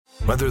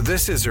Whether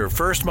this is her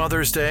first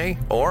Mother's Day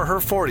or her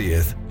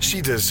 40th, she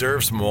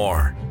deserves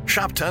more.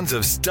 Shop tons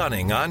of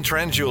stunning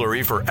on-trend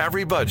jewelry for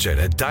every budget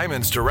at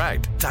Diamonds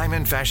Direct.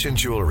 Diamond fashion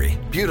jewelry,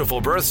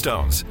 beautiful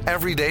birthstones,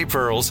 everyday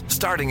pearls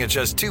starting at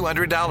just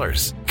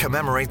 $200.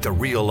 Commemorate the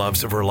real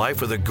loves of her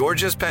life with a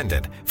gorgeous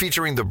pendant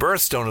featuring the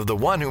birthstone of the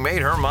one who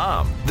made her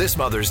mom. This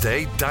Mother's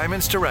Day,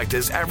 Diamonds Direct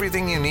is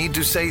everything you need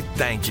to say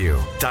thank you.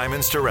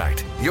 Diamonds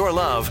Direct. Your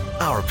love,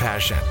 our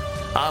passion.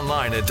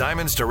 Online at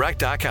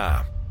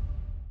diamondsdirect.com.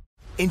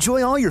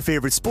 Enjoy all your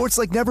favorite sports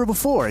like never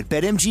before at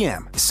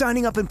BetMGM.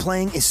 Signing up and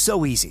playing is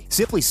so easy.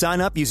 Simply sign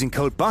up using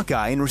code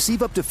Buckeye and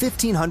receive up to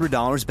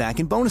 $1,500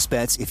 back in bonus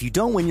bets if you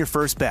don't win your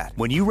first bet.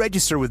 When you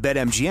register with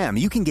BetMGM,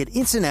 you can get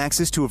instant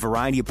access to a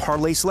variety of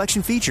parlay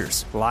selection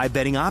features, live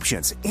betting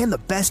options, and the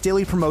best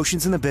daily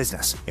promotions in the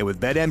business. And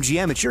with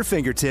BetMGM at your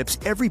fingertips,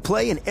 every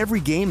play and every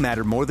game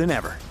matter more than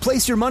ever.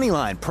 Place your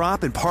moneyline,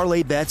 prop, and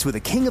parlay bets with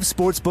the king of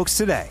sportsbooks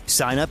today.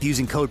 Sign up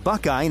using code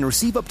Buckeye and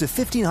receive up to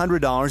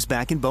 $1,500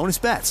 back in bonus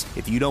bets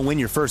if you don't win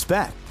your first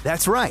bet.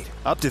 That's right,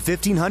 up to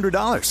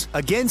 $1,500.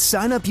 Again,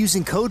 sign up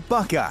using code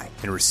Buckeye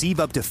and receive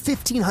up to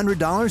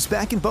 $1,500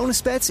 back in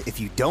bonus bets if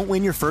you don't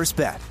win your first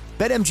bet.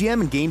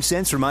 BetMGM and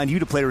GameSense remind you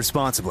to play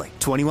responsibly.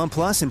 21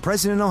 plus and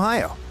present in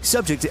Ohio.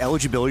 Subject to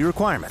eligibility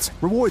requirements.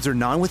 Rewards are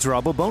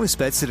non-withdrawable bonus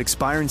bets that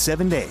expire in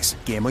 7 days.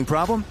 Gambling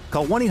problem?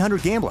 Call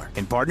 1-800-GAMBLER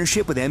in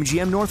partnership with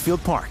MGM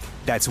Northfield Park.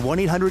 That's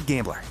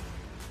 1-800-GAMBLER.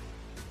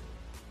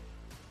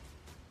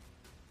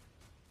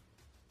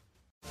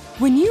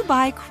 When you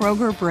buy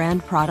Kroger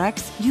brand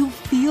products, you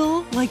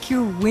feel like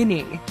you're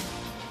winning.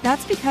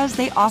 That's because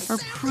they offer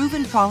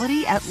proven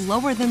quality at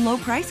lower than low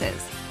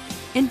prices.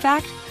 In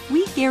fact,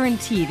 we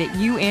guarantee that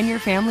you and your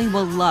family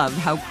will love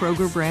how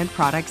Kroger brand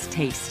products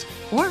taste,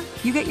 or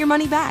you get your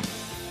money back.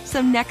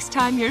 So next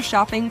time you're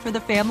shopping for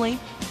the family,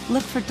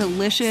 look for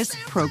delicious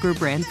Kroger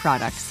brand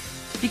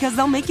products, because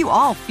they'll make you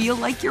all feel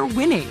like you're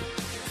winning.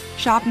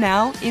 Shop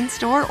now,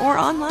 in-store, or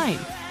online.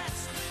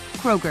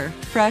 Kroger,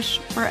 fresh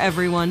for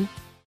everyone.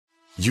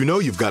 You know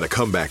you've got a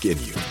comeback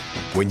in you.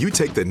 When you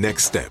take the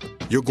next step,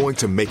 you're going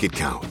to make it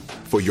count.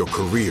 For your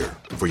career,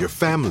 for your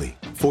family,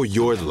 for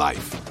your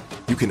life.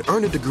 You can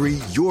earn a degree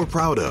you're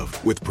proud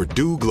of with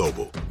Purdue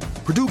Global.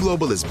 Purdue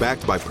Global is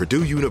backed by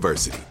Purdue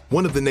University,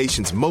 one of the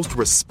nation's most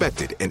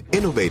respected and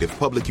innovative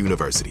public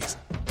universities.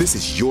 This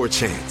is your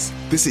chance.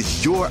 This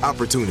is your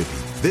opportunity.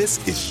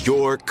 This is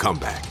your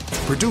comeback.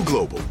 Purdue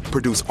Global,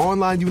 Purdue's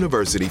online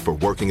university for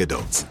working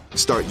adults.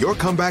 Start your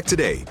comeback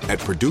today at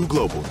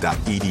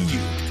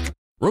purdueglobal.edu.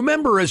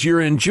 Remember, as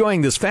you're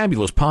enjoying this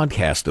fabulous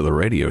podcast of the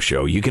radio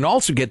show, you can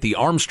also get the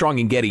Armstrong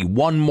and Getty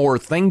One More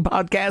Thing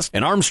podcast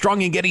and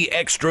Armstrong and Getty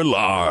Extra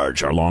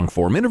Large, our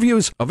long-form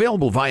interviews,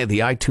 available via the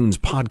iTunes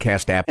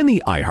podcast app and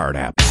the iHeart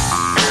app.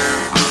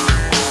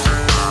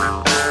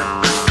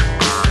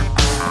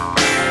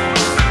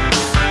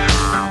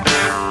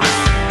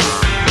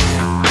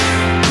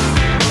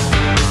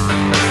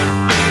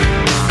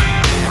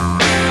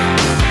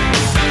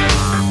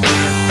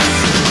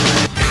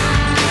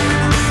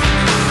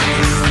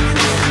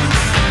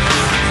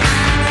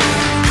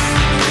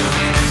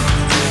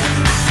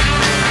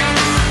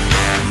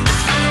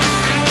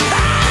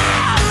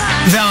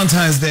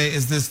 Valentine's Day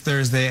is this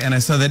Thursday, and I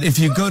saw that if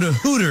you go to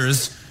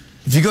Hooters,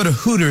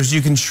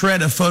 you can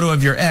shred a photo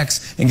of your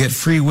ex and get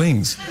free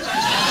wings.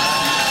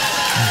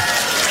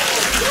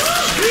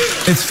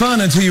 It's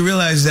fun until you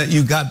realize that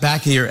you got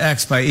back at your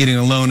ex by eating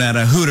alone at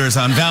a Hooters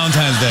on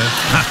Valentine's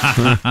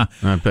Day.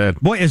 Not bad.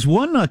 Boy, as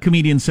one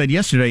comedian said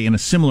yesterday in a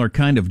similar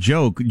kind of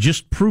joke,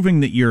 just proving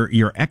that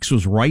your ex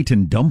was right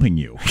in dumping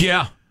you.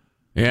 Yeah.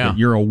 Yeah,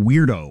 you're a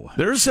weirdo.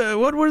 There's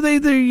what were they?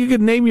 You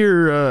could name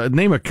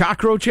name a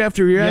cockroach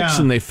after your ex,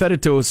 and they fed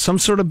it to some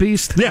sort of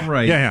beast. Yeah,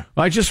 right. Yeah.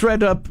 I just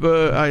read up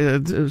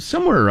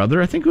somewhere or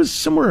other. I think it was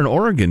somewhere in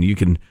Oregon. You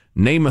can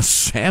name a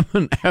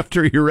salmon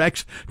after your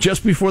ex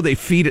just before they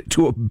feed it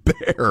to a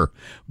bear.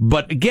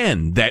 But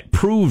again, that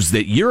proves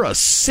that you're a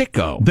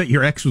sicko. That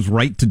your ex was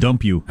right to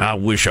dump you. I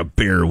wish a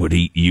bear would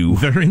eat you.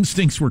 Their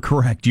instincts were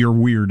correct. You're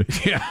weird.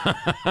 Yeah.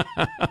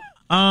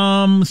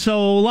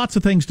 So lots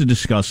of things to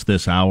discuss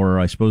this hour.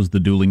 I suppose the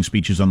dueling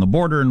speeches on the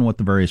border and what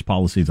the various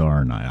policies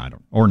are, and I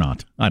don't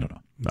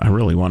know. I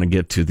really want to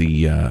get to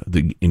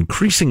the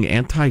increasing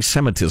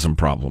anti-Semitism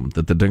problem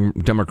that the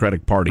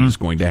Democratic Party is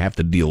going to have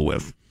to deal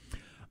with.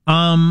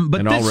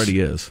 But it already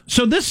is.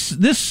 So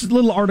this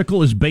little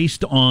article is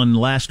based on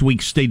last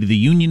week's State of the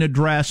Union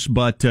address,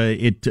 but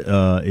it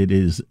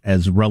is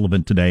as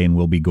relevant today and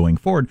will be going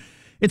forward.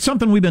 It's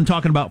something we've been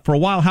talking about for a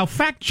while, how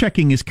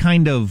fact-checking is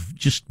kind of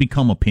just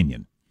become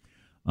opinion.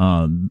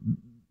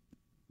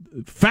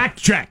 Fact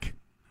check.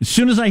 As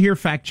soon as I hear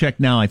fact check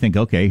now, I think,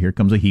 okay, here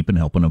comes a heap and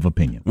helping of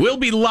opinion. We'll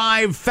be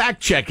live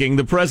fact-checking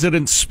the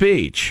president's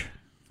speech.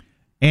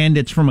 And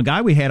it's from a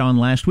guy we had on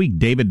last week,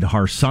 David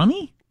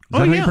Harsanyi. Is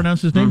that how you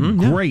pronounce his name?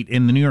 Mm-hmm, Great.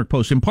 In the New York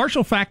Post.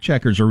 Impartial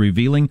fact-checkers are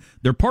revealing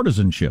their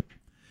partisanship.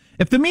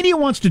 If the media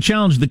wants to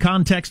challenge the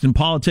context and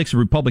politics of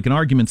Republican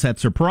arguments,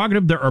 that's their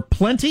prerogative. There are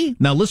plenty,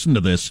 now listen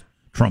to this,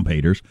 Trump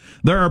haters.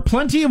 There are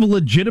plenty of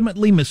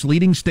legitimately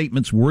misleading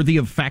statements worthy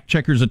of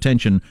fact-checkers'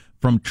 attention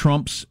from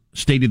Trump's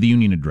State of the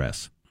Union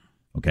address.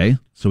 Okay?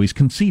 So he's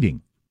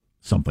conceding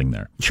something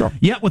there. Sure.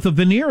 Yet with a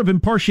veneer of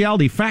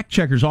impartiality,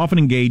 fact-checkers often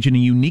engage in a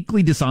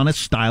uniquely dishonest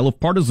style of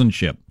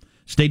partisanship.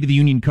 State of the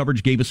Union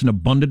coverage gave us an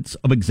abundance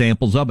of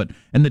examples of it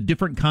and the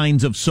different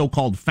kinds of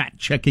so-called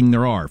fact-checking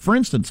there are. For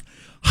instance,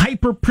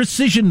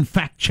 hyper-precision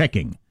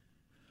fact-checking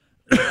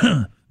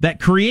that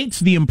creates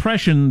the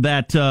impression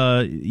that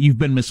you've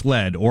been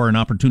misled or an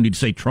opportunity to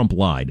say Trump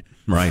lied.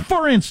 Right.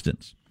 For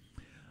instance,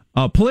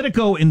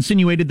 Politico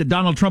insinuated that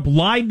Donald Trump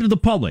lied to the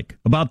public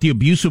about the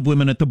abuse of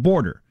women at the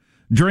border.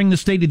 During the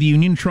State of the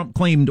Union, Trump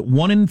claimed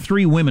 1 in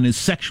 3 women is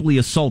sexually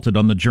assaulted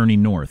on the journey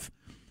north.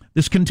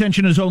 This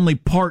contention is only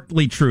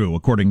partly true,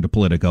 according to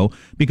Politico,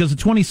 because a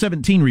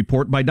 2017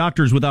 report by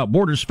Doctors Without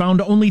Borders found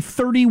only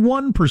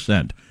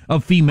 31%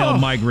 of female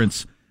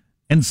migrants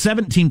and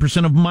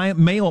 17% of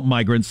male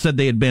migrants said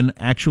they had been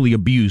actually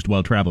abused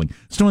while traveling.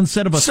 So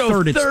instead of a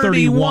third, it's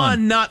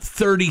 31. Not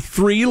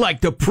 33,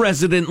 like the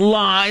president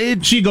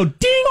lied. She go,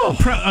 ding,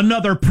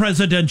 another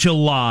presidential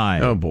lie.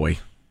 Oh, boy.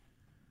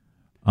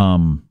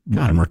 God,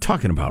 and we're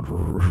talking about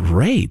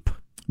rape.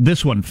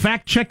 This one,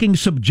 fact-checking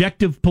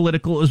subjective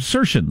political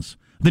assertions.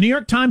 The New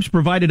York Times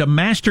provided a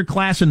master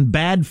class in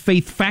bad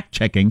faith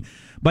fact-checking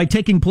by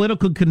taking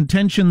political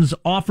contentions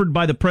offered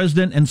by the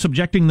president and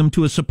subjecting them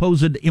to a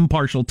supposed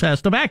impartial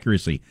test of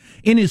accuracy.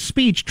 In his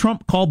speech,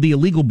 Trump called the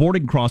illegal border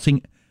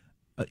crossings,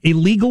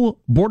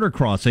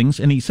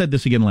 and he said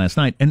this again last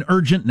night, an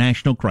urgent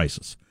national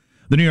crisis.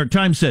 The New York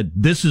Times said,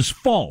 this is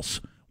false.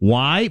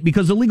 Why?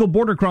 Because illegal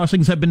border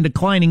crossings have been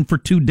declining for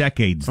 2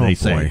 decades, they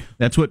say.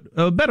 That's what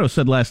Beto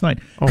said last night.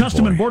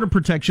 Custom and Border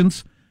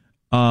Protections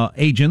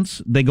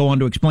agents, they go on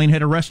to explain,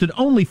 had arrested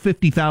only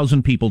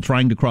 50,000 people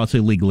trying to cross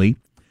illegally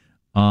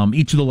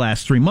each of the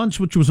last 3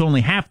 months, which was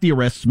only half the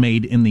arrests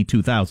made in the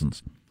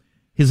 2000s.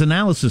 His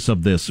analysis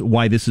of this,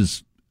 why this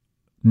is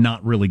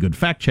not really good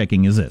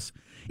fact-checking, is this.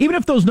 Even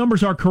if those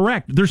numbers are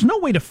correct, there's no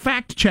way to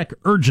fact-check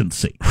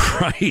urgency.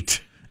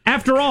 Right.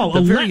 After all,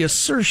 the very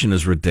assertion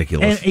is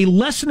ridiculous. A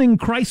lessening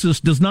crisis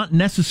does not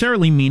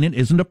necessarily mean it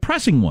isn't a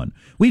pressing one.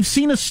 We've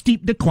seen a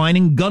steep decline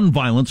in gun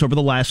violence over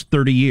the last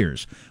 30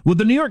 years. Would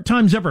the New York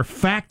Times ever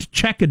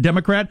fact-check a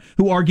Democrat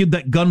who argued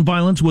that gun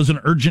violence was an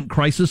urgent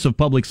crisis of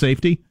public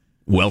safety?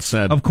 Well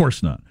said. Of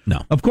course not.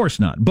 No. Of course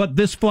not. But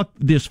this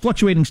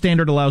fluctuating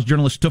standard allows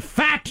journalists to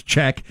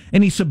fact-check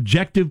any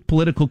subjective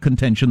political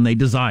contention they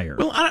desire.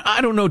 Well, I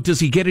don't know.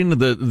 Does he get into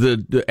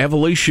the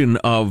evolution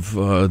of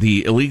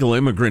the illegal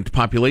immigrant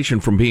population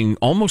from being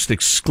almost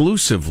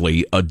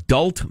exclusively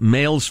adult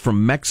males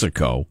from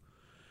Mexico,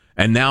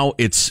 and now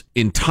it's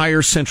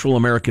entire Central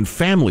American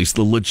families,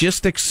 the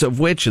logistics of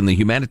which and the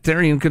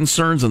humanitarian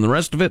concerns and the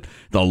rest of it,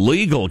 the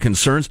legal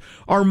concerns,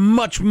 are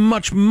much,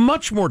 much,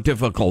 much more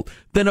difficult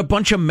than a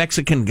bunch of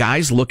Mexican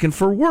guys looking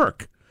for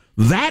work.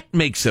 That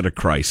makes it a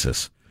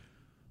crisis.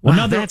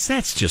 Wow,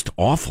 that's just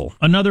awful.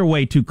 Another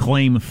way to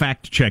claim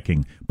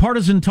fact-checking.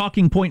 Partisan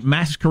talking point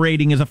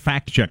masquerading as a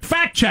fact-check.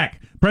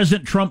 Fact-check!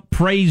 President Trump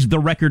praised the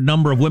record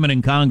number of women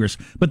in Congress,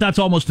 but that's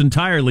almost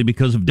entirely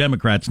because of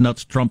Democrats,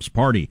 nuts Trump's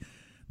party.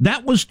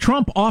 That was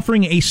Trump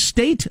offering a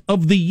State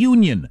of the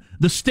Union.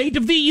 The State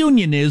of the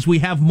Union is we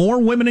have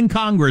more women in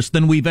Congress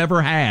than we've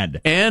ever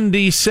had. And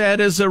he said,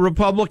 as a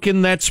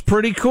Republican, that's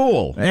pretty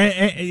cool.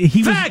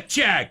 Fact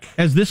check!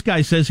 As this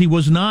guy says, he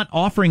was not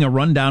offering a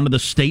rundown of the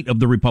state of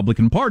the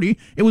Republican Party.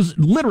 It was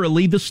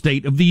literally the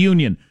State of the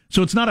Union.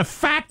 So it's not a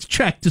fact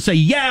check to say,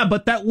 yeah,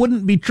 but that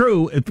wouldn't be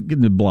true.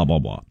 Blah, blah,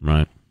 blah.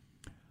 Right.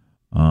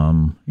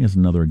 Here's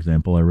another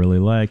example I really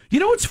like. You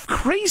know what's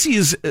crazy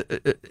is,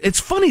 it's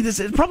funny,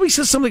 it probably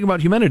says something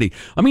about humanity.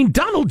 I mean,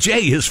 Donald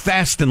J. is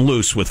fast and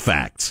loose with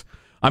facts.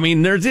 I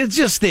mean, it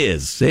just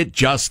is. It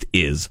just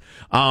is.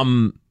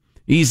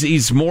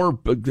 He's more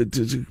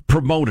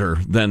promoter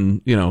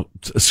than,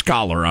 a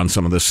scholar on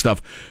some of this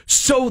stuff.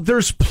 So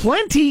there's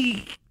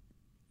plenty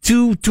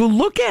to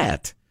look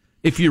at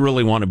if you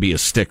really want to be a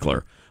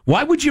stickler.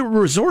 Why would you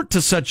resort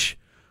to such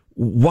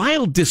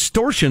wild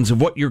distortions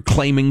of what you're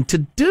claiming to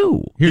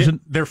do?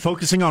 They're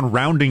focusing on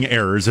rounding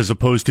errors as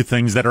opposed to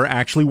things that are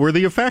actually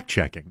worthy of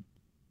fact-checking.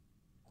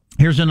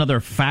 Here's another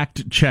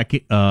fact-check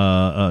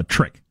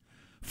trick.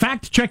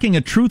 Fact-checking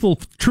a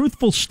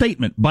truthful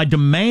statement by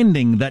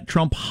demanding that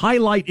Trump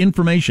highlight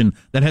information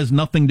that has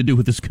nothing to do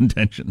with his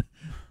contention.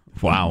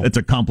 Wow. It's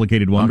a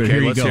complicated one, okay, but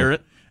here you let's go. Hear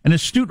it. An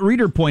astute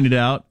reader pointed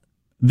out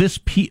this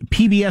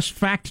PBS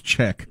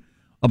fact-check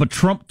of a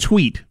Trump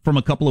tweet from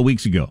a couple of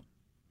weeks ago.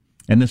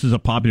 And this is a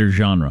popular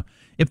genre.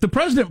 If the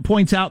president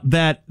points out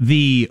that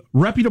the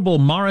reputable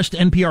Marist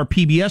NPR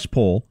PBS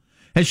poll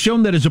has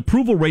shown that his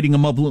approval rating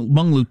among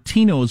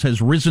Latinos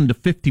has risen to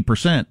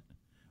 50%,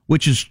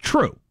 which is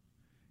true.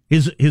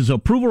 His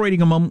approval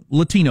rating among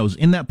Latinos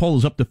in that poll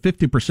is up to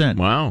 50%.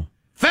 Wow.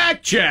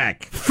 Fact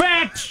check!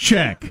 Fact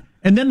check!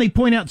 And then they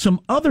point out some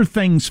other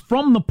things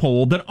from the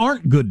poll that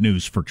aren't good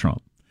news for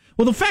Trump.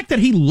 Well, the fact that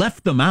he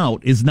left them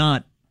out is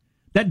not...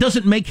 That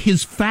doesn't make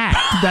his fact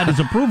that his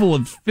approval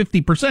of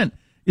 50%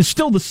 is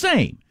still the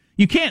same.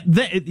 You can't.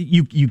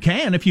 You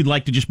can if you'd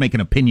like to just make an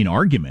opinion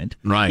argument.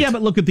 Right. Yeah,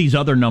 but look at these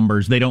other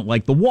numbers. They don't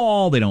like the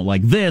wall. They don't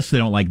like this. They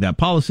don't like that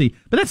policy.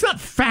 But that's not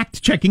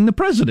fact-checking the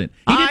president.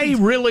 I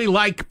really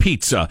like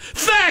pizza.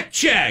 Fact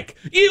check!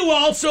 You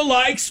also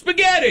like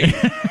spaghetti.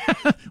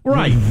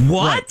 Right.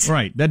 What?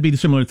 Right. That'd be the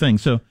similar thing.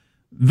 So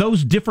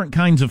those different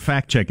kinds of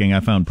fact-checking I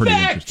found pretty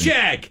Fact interesting.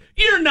 check!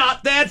 You're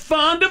not that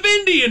fond of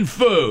Indian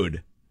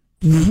food.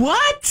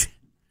 What?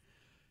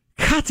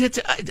 God, it's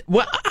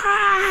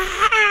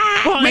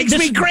makes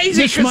me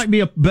crazy. This might be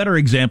a better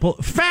example.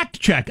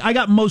 Fact check. I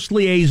got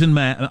mostly A's in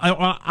math.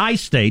 I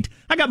state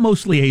I got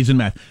mostly A's in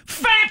math.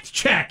 Fact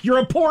check. You're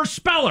a poor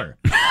speller.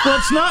 Well,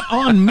 it's not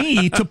on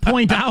me to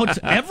point out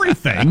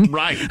everything.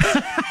 Right.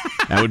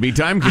 That would be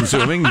time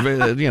consuming,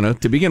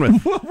 to begin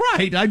with.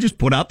 Right. I just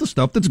put out the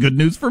stuff that's good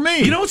news for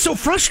me. You know what's so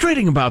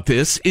frustrating about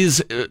this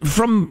is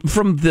from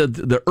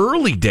the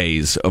early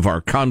days of our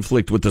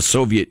conflict with the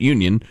Soviet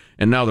Union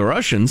and now the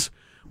Russians.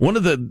 One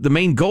of the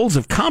main goals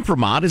of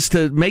Kompromat is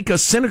to make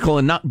us cynical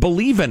and not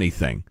believe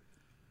anything.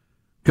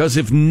 Because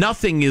if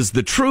nothing is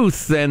the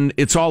truth, then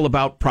it's all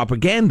about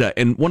propaganda.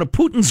 And one of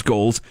Putin's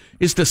goals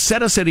is to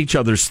set us at each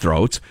other's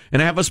throats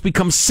and have us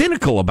become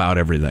cynical about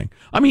everything.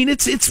 I mean,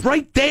 it's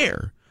right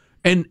there.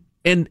 And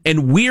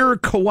we're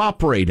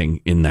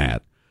cooperating in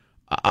that.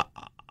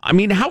 I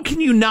mean, how can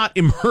you not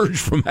emerge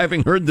from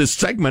having heard this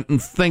segment and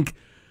think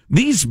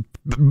these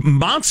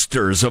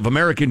monsters of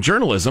American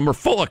journalism are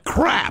full of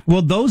crap?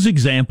 Well, those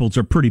examples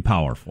are pretty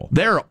powerful.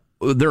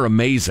 They're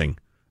amazing.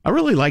 I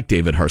really like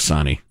David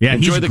Harsanyi. Yeah,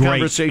 enjoy he's the great.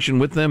 conversation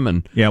with him.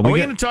 And yeah, are we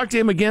going to talk to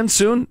him again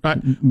soon?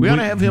 We ought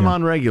to have him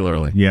on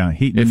regularly. Yeah,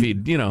 if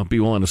he'd be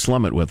willing to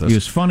slum it with us. He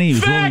was funny. He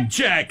was Fact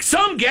check.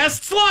 Some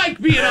guests like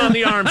being on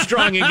the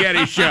Armstrong and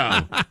Getty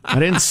show. I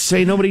didn't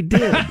say nobody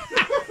did.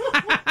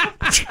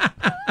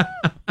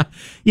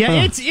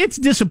 Yeah, it's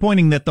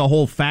disappointing that the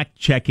whole fact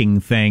checking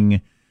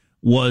thing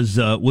was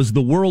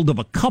the world of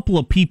a couple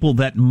of people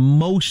that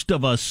most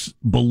of us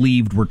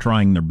believed were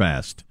trying their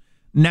best.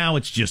 Now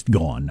it's just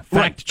gone.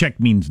 Fact check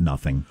means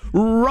nothing.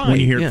 Right. When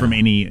you hear it from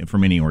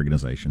any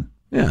organization.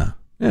 Yeah.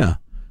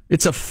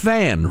 It's a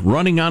fan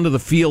running onto the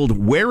field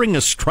wearing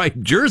a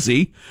striped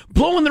jersey,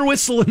 blowing their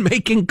whistle and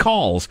making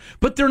calls.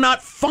 But they're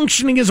not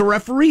functioning as a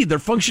referee. They're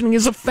functioning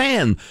as a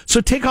fan.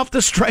 So take off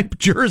the striped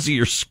jersey.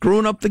 You're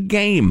screwing up the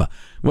game.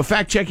 Well,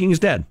 fact-checking is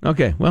dead.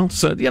 Okay, well,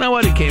 so you know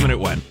what? It came and it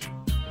went.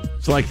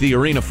 It's like the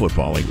Arena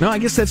Football League. No, I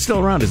guess that's still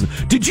around, isn't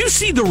it? Did you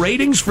see the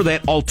ratings for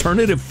that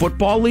alternative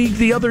football league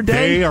the other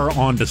day? They are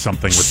onto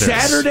something with this.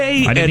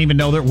 Saturday. I didn't even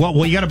know there.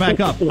 Well, you got to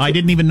back up. I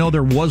didn't even know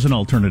there was an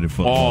alternative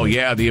football. Oh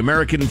yeah, the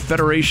American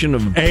Federation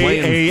of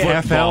Playing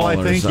Football, I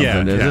think. Or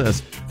something. Yeah.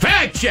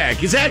 Fact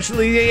check is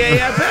actually the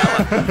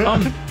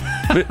AFL.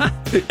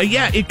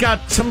 It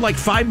got some like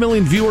 5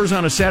 million viewers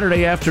on a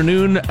Saturday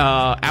afternoon.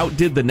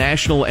 Outdid the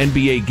national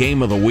NBA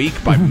game of the week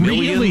by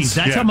millions. Really?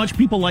 That's how much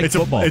people like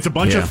football. It's a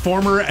bunch of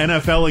former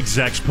NFL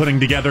execs putting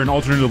together an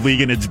alternative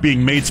league, and it's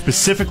being made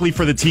specifically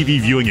for the TV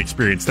viewing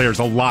experience. There's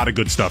a lot of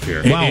good stuff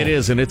here. Wow. It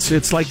is, and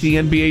it's like the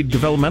NBA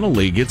developmental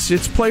league.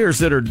 It's players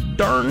that are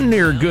darn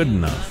near good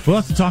enough. We'll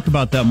have to talk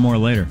about that more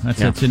later.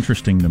 That's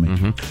interesting to me.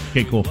 Mm-hmm.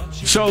 Okay, cool.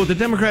 So the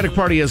Democratic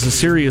Party has a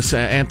serious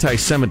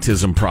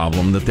anti-Semitism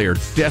problem that they are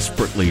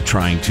desperately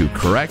trying to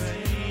correct.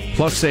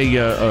 Plus,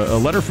 a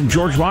letter from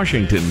George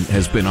Washington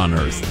has been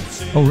unearthed.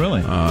 Oh,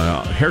 really?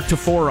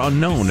 Heretofore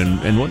unknown,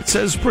 and what it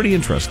says is pretty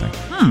interesting.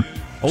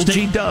 Old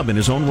G-Dub in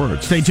his own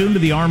words. Stay tuned to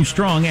the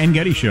Armstrong and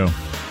Getty Show.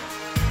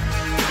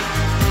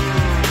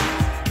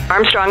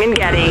 Armstrong and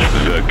Getty.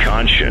 The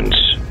conscience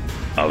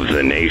of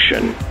the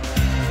nation.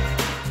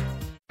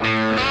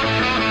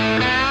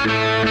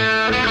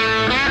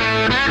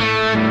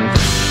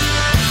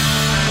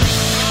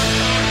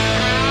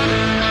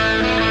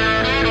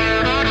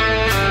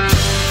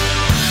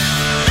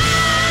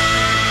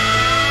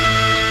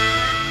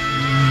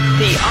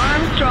 The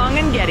Armstrong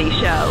and Getty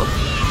Show.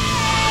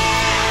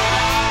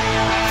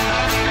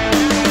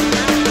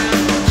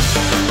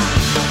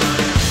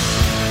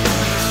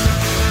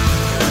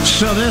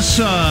 So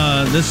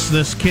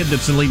this kid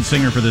that's the lead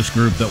singer for this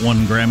group that won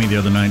Grammy the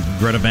other night,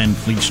 Greta Van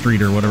Fleet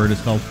Street or whatever it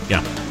is called.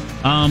 Yeah.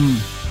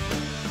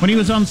 When he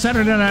was on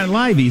Saturday Night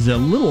Live, he's a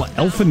little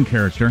elfin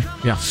character.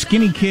 Yeah.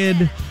 Skinny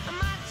kid,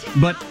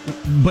 but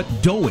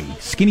doughy.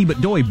 Skinny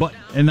but doughy.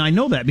 And I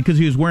know that because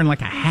he was wearing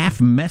like a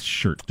half mesh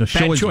shirt to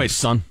show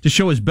to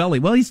show his belly.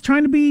 Well, he's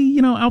trying to be,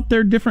 out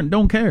there different,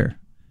 don't care.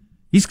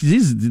 He's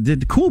a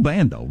cool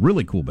band though,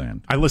 really cool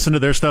band. I listened to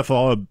their stuff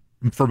for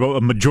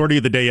a majority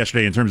of the day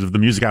yesterday in terms of the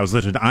music I was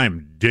listening to.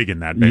 I'm digging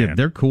that band. Yeah,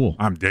 they're cool.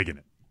 I'm digging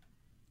it.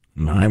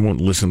 I won't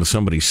listen to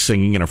somebody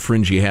singing in a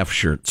fringy half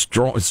shirt.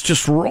 It's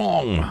just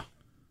wrong.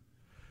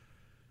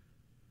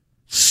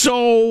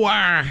 So,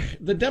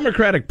 the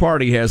Democratic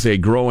Party has a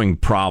growing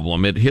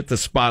problem. It hit the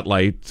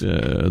spotlight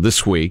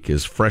this week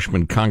as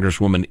freshman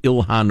Congresswoman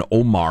Ilhan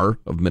Omar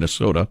of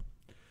Minnesota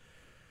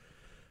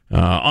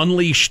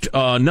unleashed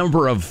a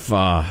number of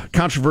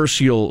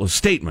controversial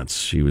statements.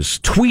 She was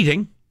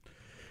tweeting,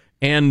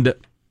 and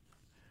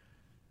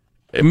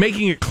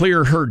making it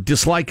clear her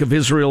dislike of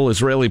Israel,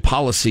 Israeli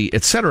policy,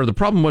 etc. The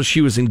problem was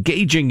she was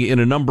engaging in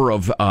a number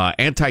of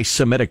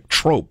anti-Semitic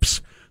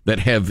tropes that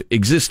have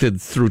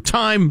existed through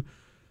time,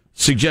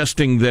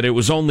 suggesting that it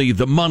was only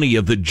the money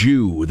of the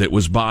Jew that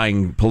was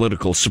buying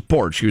political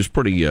support. She was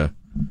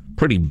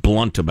pretty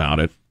blunt about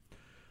it.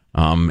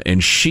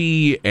 And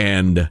she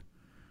and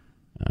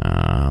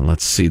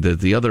let's see,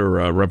 the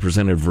other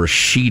representative,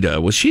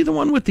 Rashida, was she the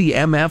one with the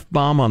MF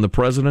bomb on the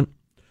president?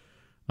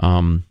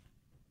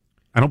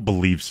 I don't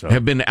believe so.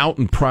 Have been out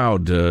and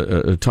proud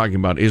talking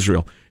about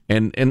Israel.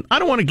 And I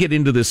don't want to get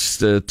into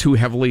this too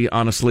heavily,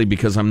 honestly,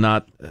 because I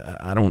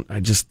don't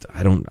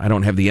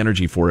have the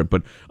energy for it.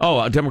 But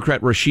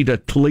Democrat Rashida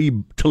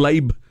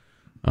Tlaib,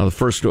 the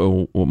first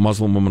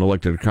Muslim woman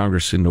elected to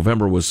Congress in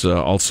November, was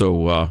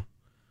also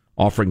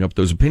offering up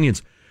those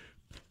opinions.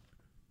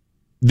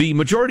 The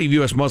majority of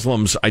U.S.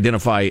 Muslims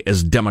identify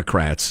as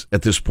Democrats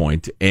at this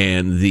point,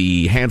 and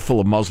the handful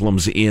of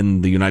Muslims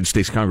in the United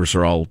States Congress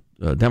are all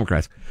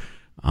Democrats.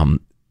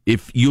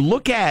 If you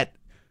look at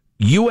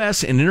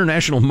U.S. and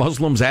international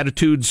Muslims'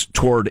 attitudes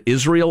toward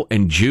Israel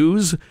and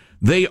Jews,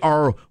 they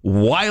are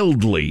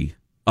wildly,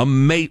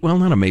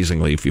 not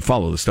amazingly if you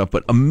follow this stuff,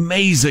 but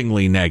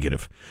amazingly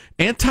negative.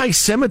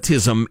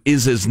 Anti-Semitism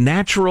is as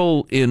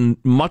natural in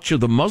much of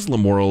the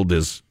Muslim world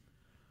as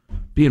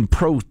being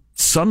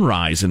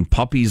pro-sunrise and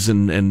puppies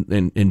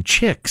and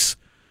chicks,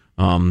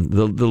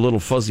 the little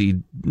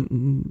fuzzy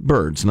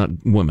birds, not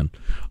women.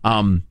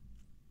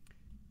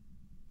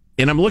 And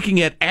I'm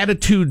looking at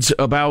attitudes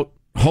about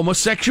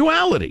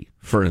homosexuality,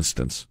 for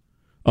instance,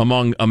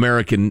 among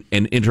American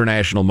and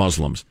international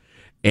Muslims.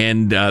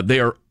 And they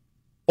are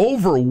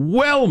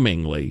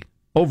overwhelmingly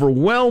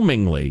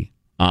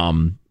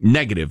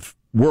negative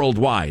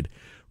worldwide.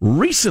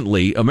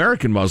 Recently,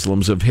 American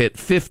Muslims have hit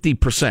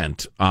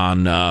 50%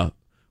 on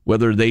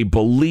whether they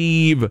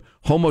believe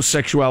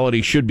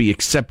homosexuality should be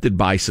accepted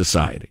by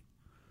society.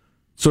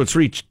 So it's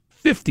reached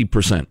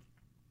 50%.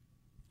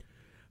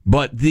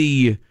 But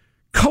the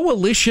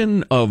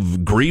coalition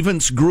of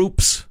grievance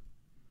groups,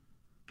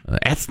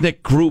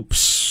 ethnic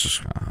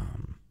groups,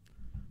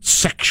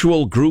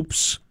 sexual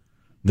groups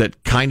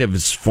that kind of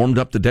has formed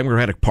up the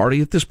Democratic Party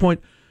at this point,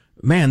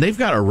 man, they've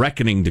got a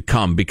reckoning to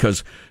come,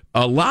 because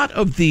a lot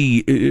of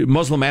the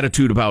Muslim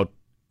attitude about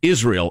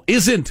Israel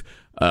isn't,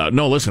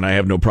 no, listen, I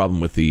have no problem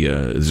with the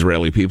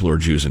Israeli people or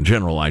Jews in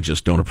general. I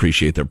just don't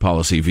appreciate their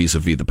policy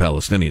vis-a-vis the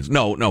Palestinians.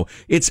 No,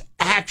 it's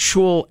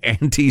actual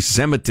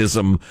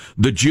anti-Semitism.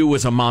 The Jew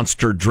is a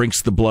monster,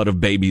 drinks the blood of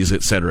babies,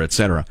 et cetera, et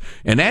cetera.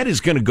 And that is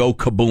going to go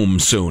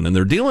kaboom soon. And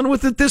they're dealing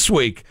with it this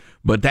week,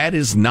 but that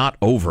is not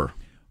over.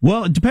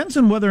 Well, it depends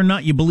on whether or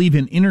not you believe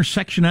in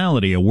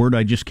intersectionality, a word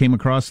I just came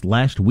across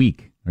last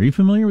week. Are you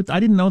familiar with? I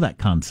didn't know that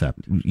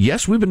concept.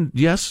 Yes, we've been.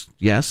 Yes.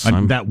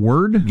 That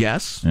word.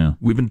 Yes. Yeah.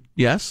 We've been.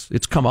 Yes,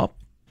 it's come up.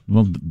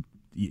 Well,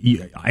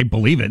 I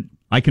believe it.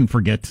 I can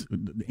forget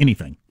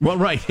anything. Well,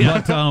 right.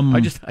 Yeah.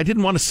 But I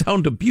didn't want to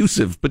sound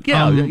abusive, but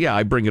yeah,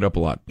 I bring it up a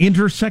lot.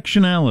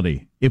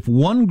 Intersectionality. If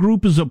one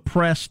group is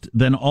oppressed,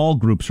 then all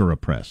groups are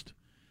oppressed.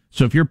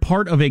 So if you're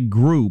part of a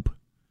group,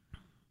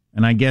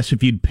 and I guess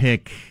if you'd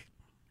pick,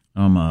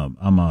 I'm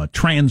a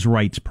trans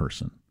rights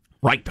person.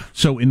 Right.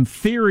 So in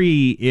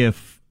theory,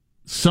 if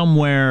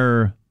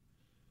somewhere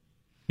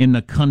in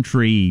the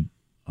country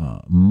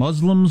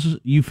Muslims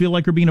you feel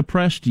like are being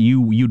oppressed,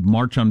 you'd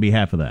march on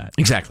behalf of that.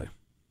 Exactly.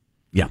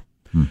 Yeah.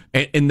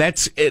 And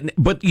that's,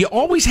 but you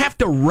always have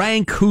to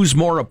rank who's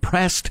more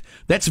oppressed.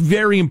 That's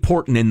very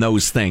important in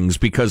those things,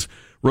 because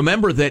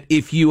remember that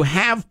if you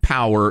have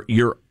power,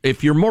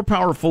 if you're more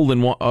powerful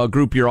than a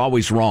group, you're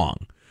always wrong.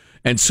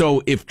 And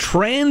so if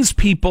trans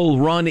people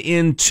run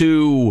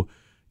into,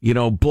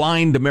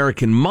 blind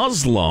American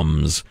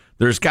Muslims,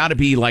 there's got to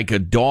be like a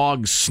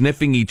dog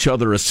sniffing each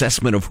other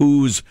assessment of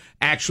who's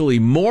actually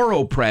more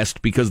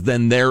oppressed, because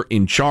then they're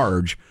in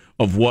charge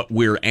of what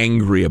we're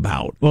angry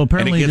about. Well,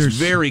 apparently and it gets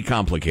very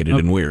complicated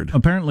and weird.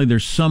 Apparently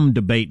there's some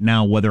debate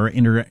now whether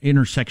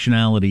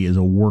intersectionality is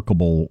a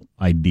workable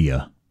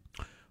idea.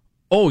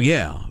 Oh,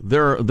 yeah.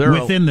 They're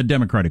within the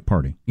Democratic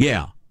Party.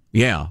 Yeah.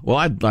 Yeah. Well,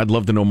 I'd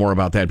love to know more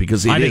about that,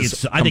 because I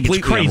think it's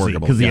crazy,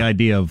 because the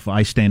idea of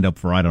I stand up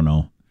for, I don't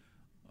know,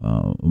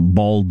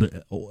 bald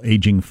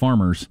aging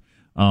farmers,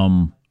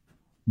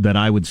 that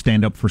I would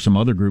stand up for some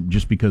other group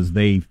just because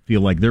they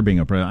feel like they're being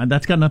oppressed.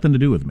 That's got nothing to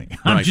do with me.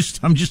 Right.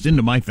 I'm just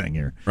into my thing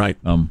here. Right.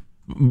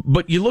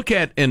 But you look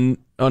at, and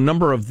a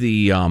number of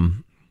the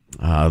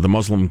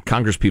Muslim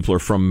Congress people are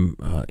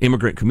from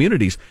immigrant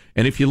communities,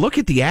 and if you look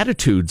at the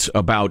attitudes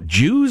about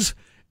Jews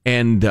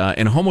and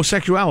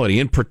homosexuality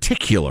in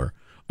particular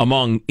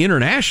among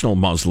international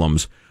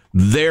Muslims,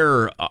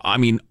 they're,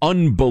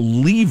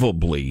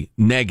 unbelievably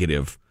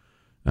negative.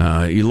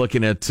 You're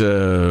looking at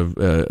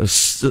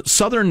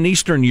Southern and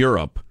Eastern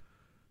Europe.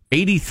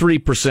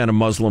 83% of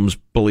Muslims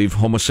believe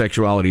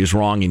homosexuality is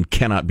wrong and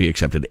cannot be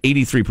accepted.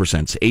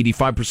 83%.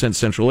 85%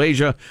 Central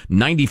Asia,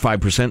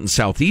 95% in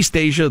Southeast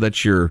Asia.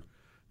 That's your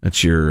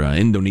That's your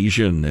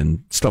Indonesia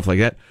and stuff like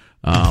that.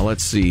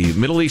 Let's see.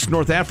 Middle East,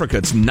 North Africa,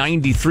 it's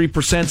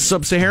 93%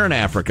 Sub-Saharan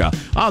Africa.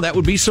 Oh, that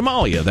would be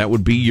Somalia. That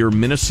would be your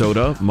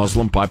Minnesota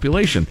Muslim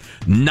population.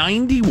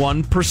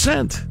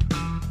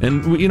 91%.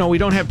 And, we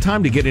don't have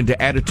time to get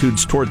into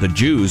attitudes toward the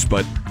Jews,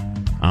 but,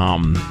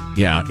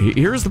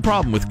 here's the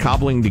problem with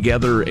cobbling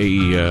together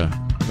a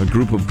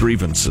group of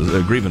grievance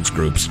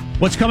groups.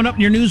 What's coming up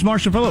in your news,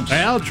 Marshall Phillips?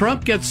 Well,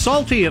 Trump gets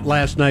salty at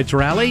last night's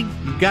rally.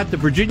 You've got the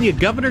Virginia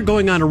governor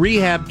going on a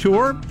rehab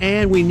tour,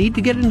 and we need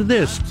to get into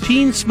this.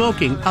 Teen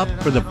smoking up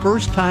for the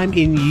first time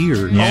in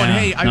years. Yeah, and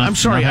hey, I'm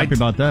sorry. Not happy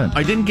about that.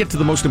 I didn't get to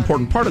the most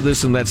important part of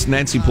this, and that's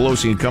Nancy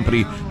Pelosi and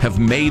company have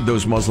made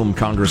those Muslim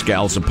Congress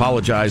gals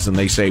apologize, and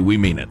they say, we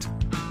mean it.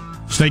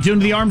 Stay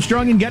tuned to the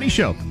Armstrong and Getty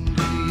Show.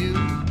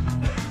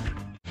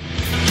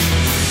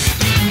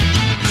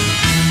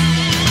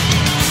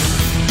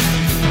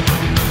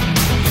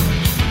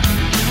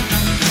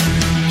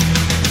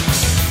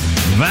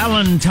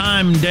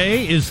 Valentine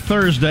Day is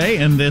Thursday,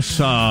 and this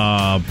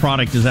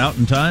product is out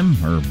in time,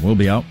 or will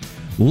be out.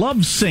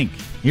 Love Sync.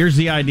 Here's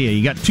the idea.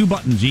 You got two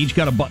buttons. You each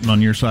got a button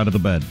on your side of the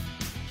bed.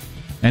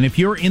 And if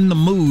you're in the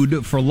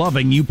mood for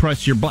loving, you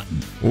press your button.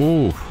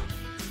 Ooh.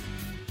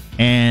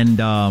 And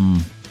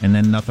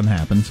then nothing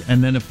happens.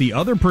 And then if the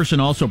other person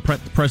also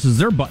presses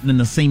their button in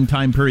the same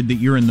time period that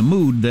you're in the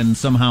mood, then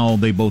somehow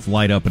they both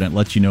light up, and it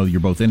lets you know you're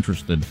both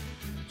interested.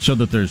 So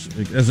that there's,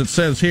 as it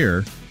says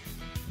here,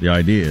 the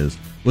idea is,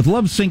 with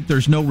Love Sync,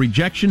 there's no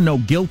rejection, no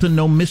guilt, and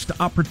no missed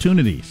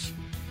opportunities.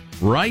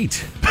 Right.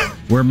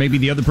 Where maybe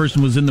the other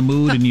person was in the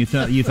mood and you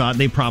thought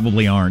they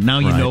probably aren't. Now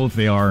you know if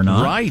they are or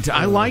not. Right.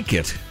 I like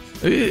it.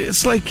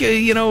 It's like,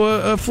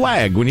 a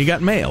flag when you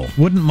got mail.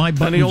 Wouldn't my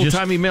button the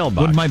old-timey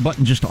mailbox. Wouldn't my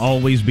button just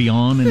always be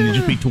on and it'd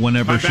just be to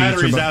whenever my she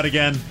battery's out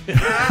again.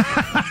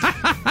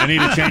 I need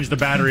to change the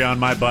battery on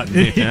my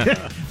button.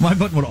 Yeah. My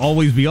button would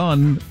always be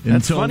on.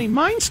 That's funny.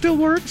 Mine still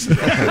works.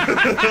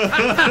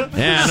 Yeah,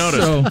 I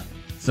noticed.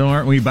 So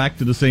aren't we back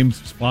to the same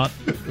spot?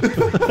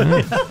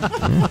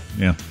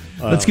 Yeah.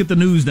 Let's get the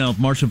news now with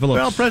Marshall Phillips.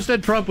 Well,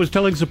 President Trump was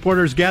telling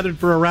supporters gathered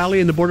for a rally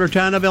in the border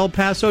town of El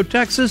Paso,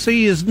 Texas,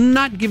 he is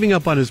not giving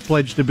up on his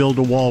pledge to build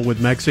a wall with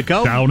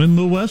Mexico. Down in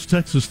the West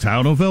Texas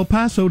town of El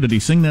Paso. Did he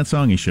sing that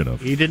song? He should have.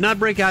 He did not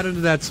break out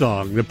into that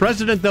song. The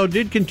president, though,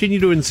 did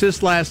continue to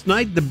insist last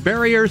night the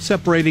barrier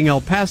separating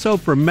El Paso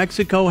from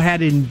Mexico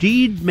had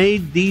indeed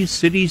made these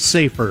cities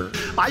safer.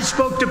 I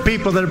spoke to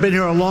people that have been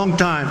here a long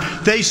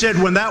time. They said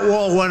when that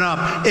wall went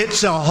up,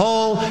 it's a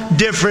whole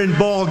different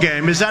ball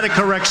game. Is that a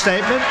correct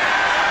statement?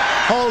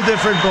 Whole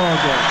different ball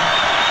game.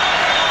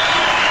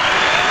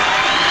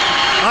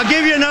 I'll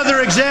give you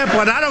another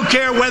example, and I don't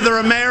care whether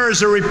a mayor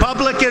is a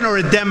Republican or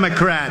a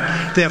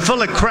Democrat. They're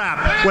full of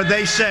crap when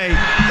they say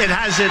it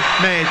hasn't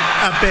made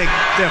a big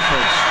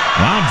difference.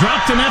 Wow,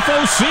 dropped an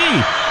FOC.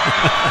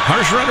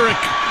 Harsh rhetoric.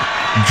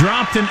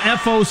 Dropped an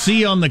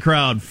FOC on the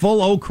crowd.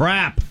 Full oh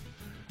crap.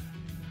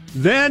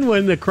 Then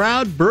when the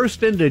crowd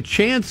burst into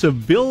chants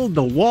of build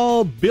the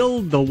wall,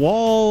 build the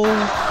wall.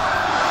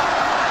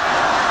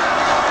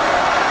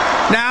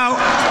 Now,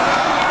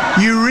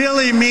 you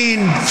really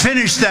mean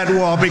finish that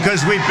wall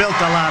because we built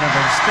a lot of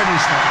it.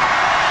 Finish that.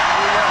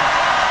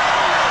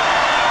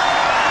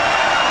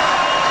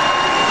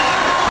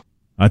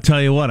 I tell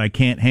you what, I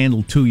can't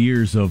handle 2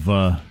 years of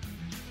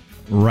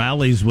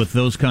rallies with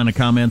those kind of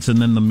comments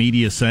and then the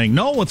media saying,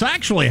 no, what's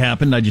actually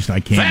happened. I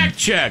can't. Fact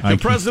check. The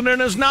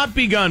president has not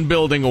begun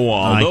building a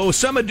wall, though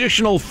some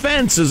additional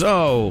fences.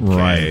 Oh,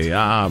 okay. Right.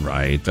 All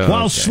right. Okay.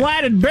 While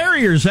slatted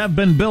barriers have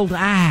been built.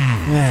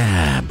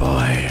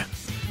 Boy.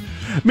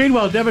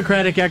 Meanwhile,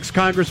 Democratic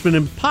ex-Congressman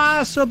and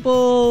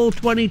possible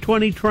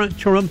 2020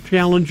 Trump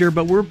challenger,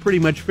 but we're pretty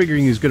much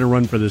figuring he's going to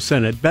run for the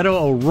Senate, Beto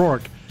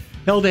O'Rourke,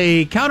 held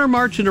a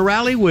countermarch and a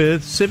rally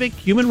with civic,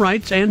 human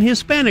rights, and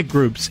Hispanic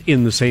groups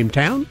in the same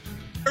town.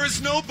 There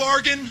is no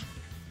bargain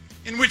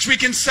in which we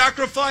can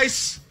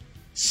sacrifice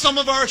some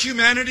of our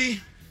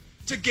humanity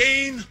to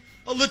gain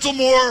a little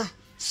more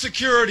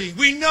security.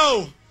 We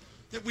know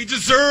that we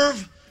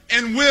deserve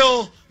and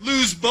will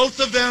lose both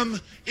of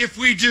them if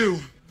we do.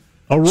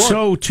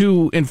 So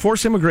to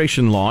enforce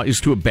immigration law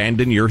is to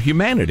abandon your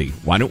humanity.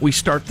 Why don't we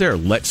start there?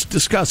 Let's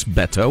discuss,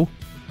 Beto.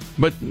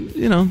 But,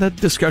 that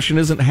discussion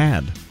isn't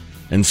had.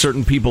 And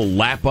certain people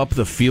lap up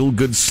the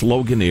feel-good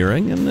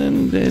sloganeering and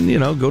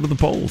then go to the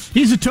polls.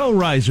 He's a toe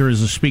riser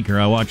as a speaker.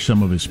 I watched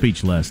some of his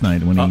speech last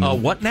night. When he,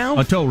 what now?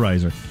 A toe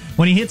riser.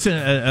 When he hits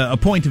a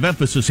point of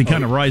emphasis, he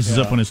kind of rises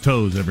up on his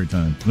toes every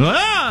time.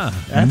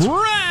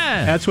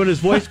 That's when his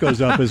voice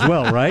goes up as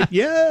well, right?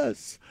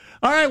 Yes.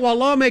 All right, while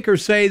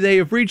lawmakers say they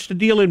have reached a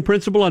deal in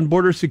principle on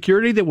border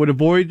security that would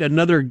avoid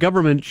another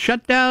government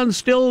shutdown,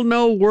 still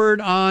no word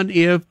on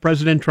if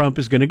President Trump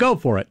is going to go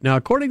for it. Now,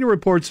 according to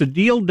reports, the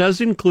deal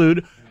does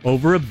include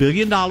over $1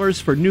 billion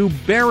for new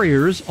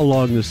barriers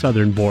along the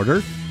southern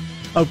border.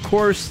 Of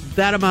course,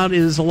 that amount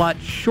is a lot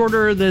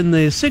shorter than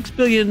the $6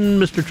 billion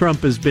Mr. Trump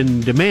has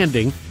been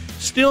demanding.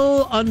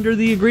 Still under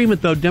the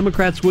agreement, though,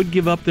 Democrats would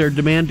give up their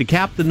demand to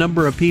cap the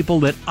number of people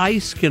that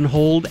ICE can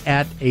hold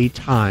at a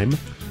time.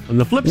 On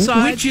the flip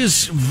side... Which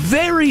is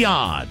very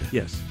odd.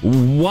 Yes.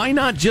 Why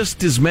not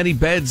just as many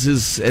beds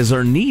as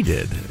are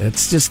needed?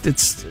 It's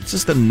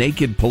just a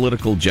naked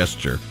political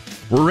gesture.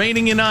 We're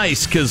reining in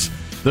ICE because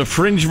the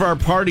fringe of our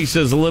party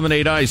says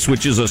eliminate ICE,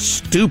 which is a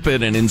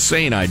stupid and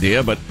insane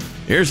idea, but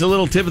here's a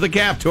little tip of the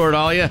cap to it,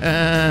 all you.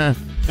 Now,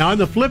 on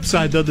the flip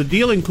side, though, the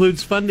deal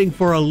includes funding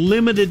for a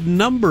limited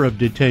number of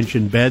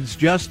detention beds,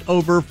 just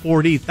over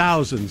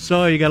 40,000.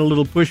 So you got a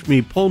little push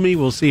me, pull me.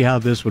 We'll see how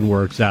this one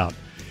works out.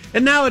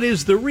 And now it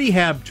is the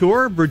rehab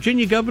tour.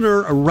 Virginia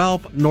Governor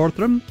Ralph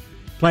Northam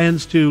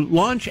plans to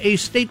launch a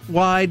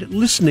statewide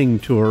listening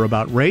tour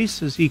about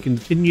race as he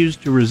continues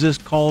to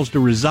resist calls to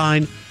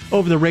resign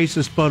over the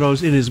racist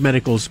photos in his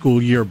medical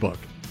school yearbook.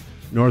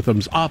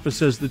 Northam's office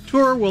says the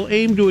tour will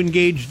aim to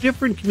engage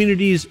different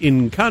communities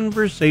in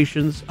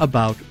conversations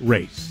about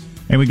race.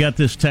 And we got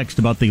this text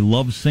about the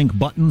love sync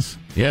buttons.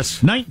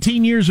 Yes.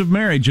 19 years of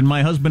marriage, and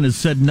my husband has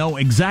said no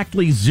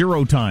exactly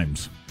 0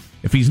 times.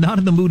 If he's not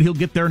in the mood, he'll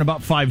get there in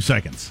about 5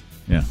 seconds.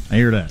 Yeah, I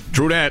hear that.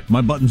 True that.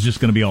 My button's just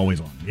going to be always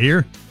on. You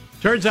hear?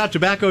 Turns out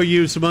tobacco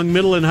use among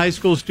middle and high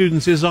school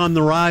students is on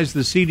the rise.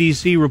 The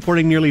CDC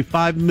reporting nearly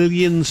 5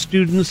 million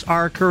students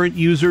are current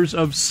users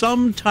of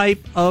some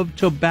type of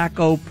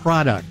tobacco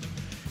product.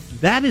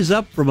 That is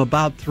up from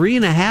about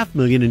 3.5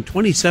 million in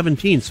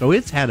 2017, so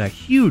it's had a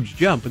huge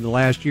jump in the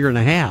last year and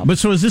a half. But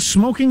so is this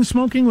smoking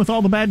with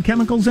all the bad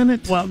chemicals in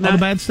it? Well, all the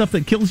bad stuff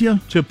that kills you?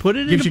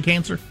 Gives you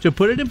cancer? To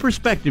put it in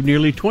perspective,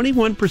 nearly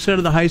 21%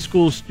 of the high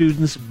school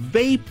students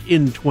vaped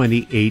in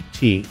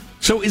 2018.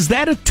 So is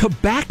that a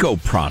tobacco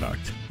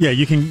product? Yeah,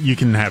 you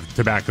can have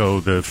tobacco,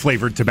 the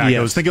flavored tobaccos.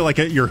 Yes. Think of like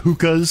your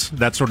hookahs,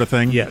 that sort of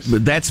thing. Yes.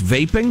 But that's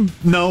vaping?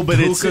 No, but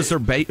hookahs are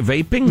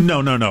vaping?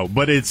 No.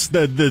 But it's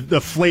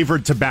the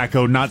flavored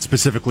tobacco, not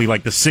specifically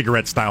like the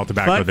cigarette-style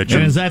tobacco. And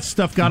has that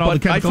stuff got all the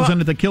chemicals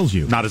in it that kills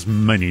you? Not as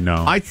many,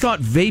 no. I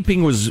thought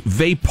vaping was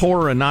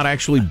vapor and not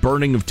actually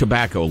burning of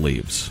tobacco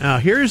leaves. Now,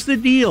 here's the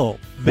deal.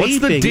 What's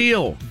the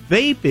deal?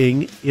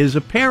 Vaping is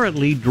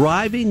apparently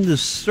driving the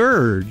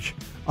surge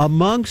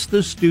amongst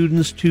the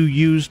students to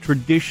use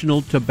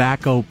traditional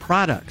tobacco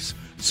products.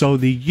 So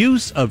the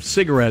use of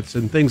cigarettes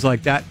and things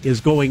like that is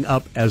going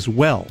up as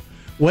well.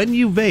 When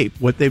you vape,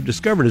 what they've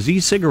discovered is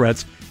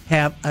e-cigarettes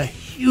have a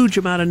huge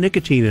amount of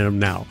nicotine in them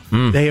now.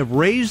 They have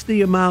raised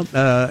the amount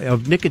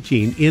of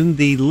nicotine in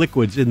the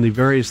liquids, in the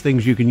various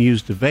things you can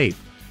use to vape.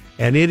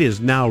 And it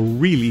is now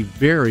really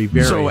very,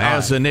 very So high.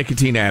 as a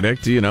nicotine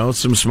addict,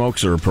 some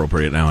smokes are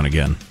appropriate now and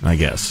again, I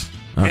guess.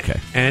 Okay.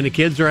 And the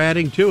kids are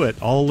adding to it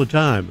all the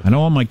time. I know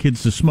all my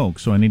kids to smoke,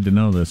 so I need to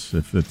know this,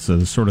 if it's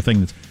the sort of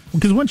thing that's...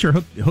 Because once you're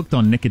hooked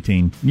on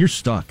nicotine, you're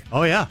stuck.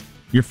 Oh, yeah.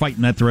 You're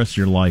fighting that the rest of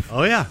your life.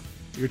 Oh, yeah.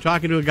 You're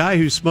talking to a guy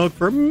who smoked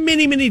for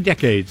many, many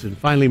decades and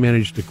finally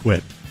managed to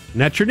quit.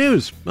 And that's your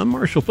news. I'm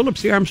Marshall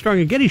Phillips, the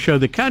Armstrong and Getty Show,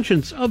 the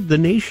conscience of the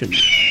nation.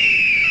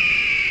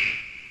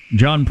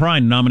 John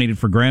Prine nominated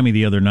for Grammy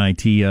the other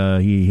night. He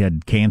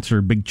had cancer,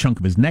 a big chunk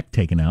of his neck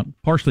taken out,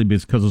 partially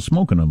because of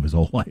smoking of his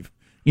whole life.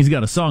 He's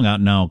got a song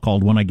out now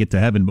called When I Get to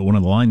Heaven, but one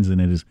of the lines in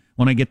it is,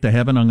 when I get to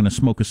heaven, I'm going to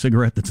smoke a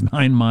cigarette that's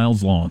 9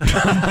 miles long.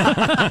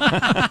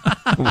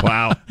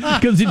 Wow.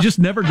 Because it just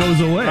never goes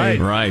away.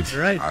 Right.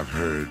 I've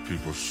heard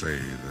people say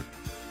that.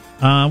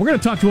 We're going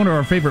to talk to one of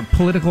our favorite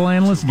political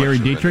analysts, Gary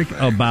Dietrich,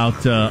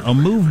 about a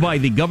move by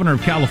the governor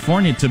of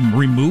California to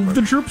remove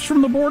the troops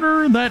from the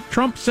border that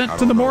Trump sent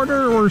to the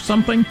border or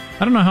something.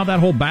 I don't know how that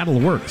whole battle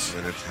works.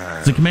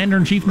 Does the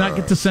commander-in-chief not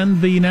get to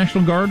send the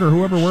National Guard or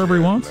whoever wherever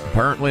he wants?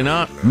 Apparently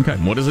not. Okay.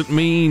 What does it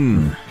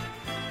mean?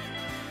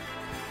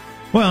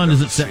 Well, and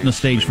is it setting the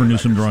stage for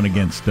Newsom to run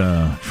against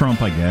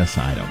Trump, I guess?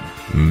 I don't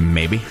know.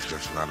 Maybe.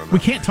 We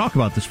can't talk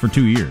about this for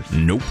 2 years.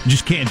 Nope.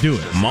 Just can't do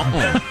it.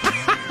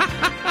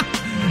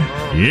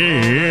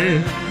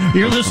 Yeah.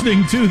 You're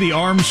listening to the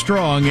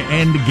Armstrong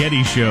and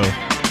Getty Show.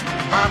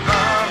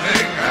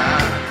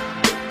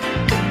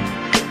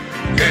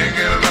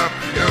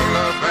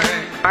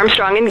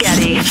 Armstrong and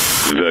Getty.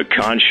 The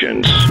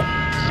conscience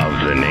of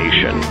the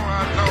nation.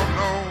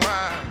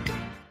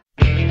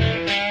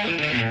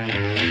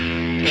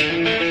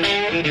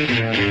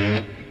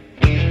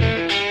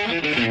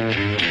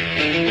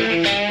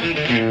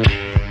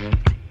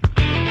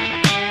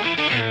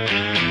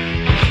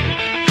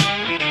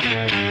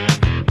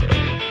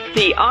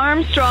 The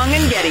Armstrong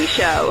and Getty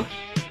Show.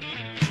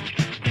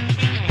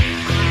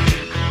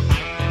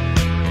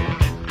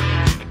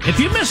 If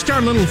you missed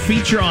our little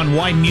feature on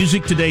why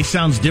music today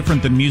sounds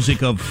different than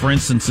music of, for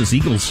instance, this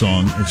Eagles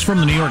song, it's from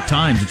the New York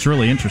Times. It's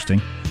really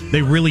interesting.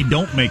 They really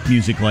don't make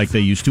music like they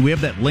used to. We have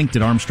that linked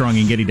at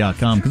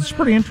ArmstrongandGetty.com because it's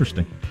pretty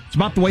interesting. It's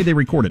about the way they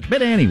record it.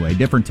 But anyway,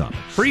 different topic.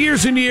 For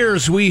years and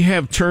years, we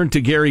have turned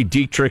to Gary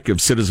Dietrich of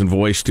Citizen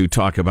Voice to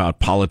talk about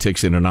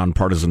politics in a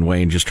nonpartisan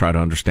way and just try to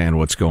understand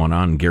what's going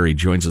on. Gary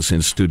joins us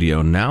in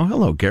studio now.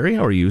 Hello, Gary.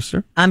 How are you,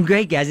 sir? I'm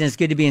great, guys, and it's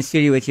good to be in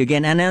studio with you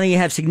again. I know you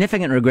have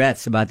significant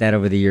regrets about that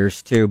over the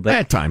years, too. But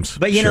at times.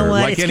 But you sure. know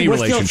what? Like any we're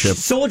relationship.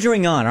 Still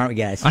soldiering on, aren't we,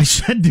 guys? I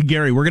said to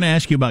Gary, we're going to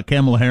ask you about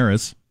Kamala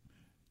Harris.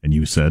 And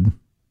you said...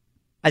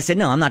 I said,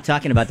 no, I'm not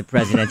talking about the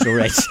presidential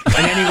race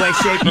in any way,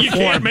 shape, or form. You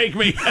can't make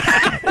me.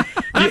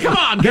 Come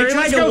on, Gary,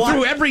 let's go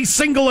through every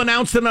single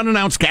announced and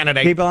unannounced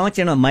candidate. People, I want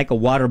you to know Michael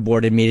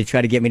waterboarded me to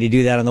try to get me to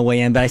do that on the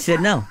way in, but I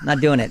said, no, not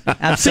doing it.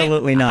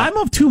 Absolutely not. I'm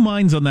of two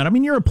minds on that. I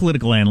mean, you're a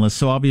political analyst,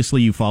 so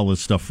obviously you follow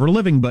this stuff for a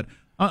living, but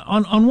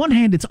on one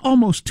hand, it's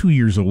almost 2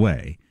 years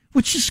away,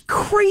 which is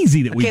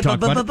crazy that we talk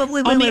about it.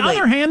 On the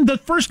other hand, the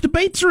first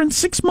debates are in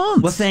 6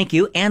 months. Well, thank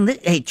you. And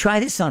hey, try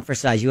this on for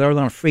size. You are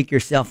going to freak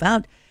yourself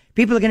out.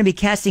 People are going to be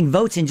casting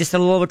votes in just a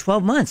little over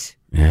 12 months.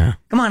 Yeah.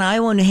 Come on,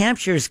 Iowa and New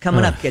Hampshire is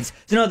coming up, kids.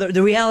 So, no,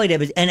 the reality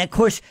of it, and of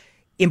course,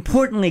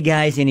 importantly,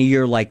 guys, in a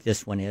year like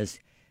this one is,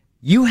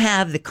 you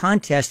have the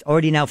contest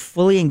already now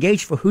fully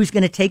engaged for who's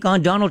going to take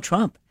on Donald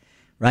Trump,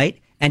 right?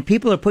 And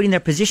people are putting their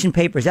position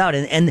papers out.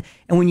 And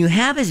when you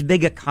have as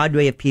big a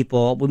cadre of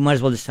people, we might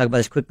as well just talk about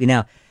this quickly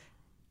now,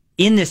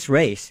 in this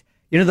race,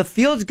 the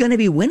field's going to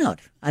be winnowed.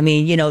 I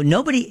mean,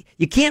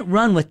 you can't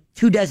run with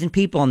 24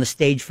 people on the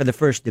stage for the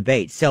first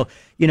debate. So,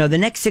 the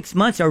next 6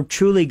 months are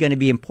truly going to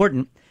be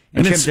important.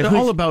 And it's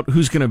all about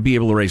who's going to be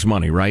able to raise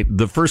money, right?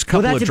 The first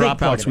couple of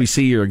dropouts we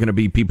see are going to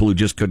be people who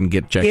just couldn't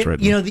get checks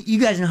written. You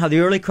guys know how the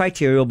early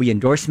criteria will be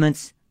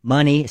endorsements,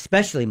 money,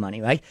 especially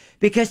money, right?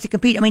 Because to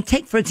compete,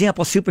 take, for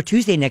example, Super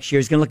Tuesday next year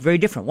is going to look very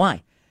different.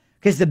 Why?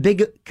 Because the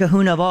big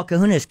kahuna of all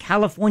kahunas,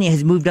 California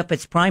has moved up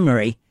its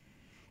primary.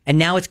 And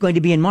now it's going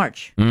to be in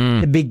March,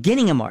 the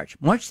beginning of March.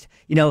 March,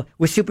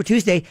 with Super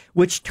Tuesday,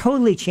 which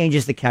totally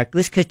changes the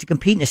calculus, because to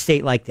compete in a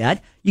state like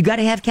that, you got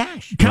to have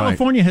cash.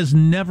 California has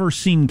never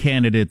seen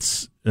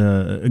candidates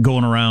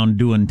going around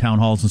doing town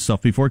halls and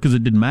stuff before, because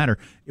it didn't matter.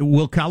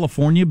 Will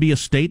California be a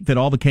state that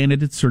all the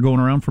candidates are going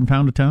around from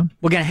town to town?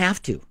 We're going to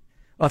have to.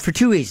 For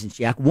two reasons,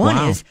 Jack.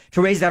 One is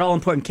to raise that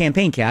all-important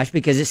campaign cash,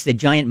 because it's the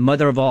giant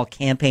mother of all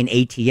campaign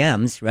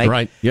ATMs, right?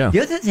 Right, yeah.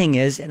 The other thing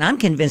is, and I'm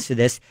convinced of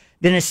this,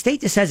 that in a state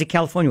the size of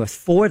California with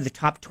 4 of the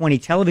top 20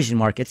 television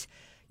markets,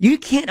 you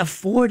can't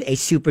afford a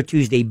Super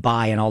Tuesday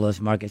buy in all those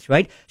markets,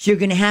 right? So you're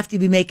going to have to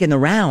be making the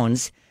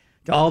rounds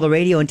to all the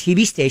radio and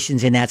TV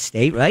stations in that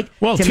state, right?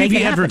 Well, TV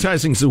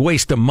advertising is a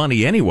waste of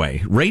money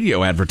anyway.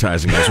 Radio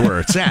advertising is where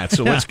it's at,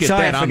 so let's get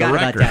that on the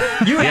record.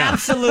 You're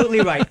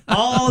absolutely right.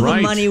 All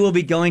the money will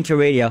be going to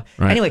radio.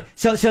 Right. Anyway,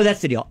 so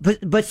that's the deal.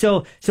 But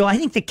so I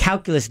think the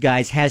calculus,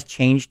 guys, has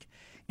changed.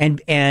 And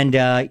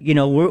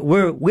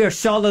we're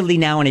solidly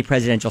now in a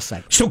presidential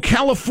cycle. So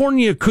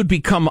California could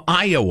become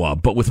Iowa,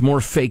 but with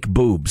more fake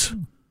boobs,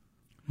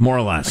 more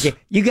or less. Okay,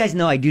 you guys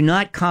know I do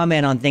not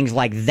comment on things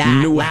like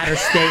that latter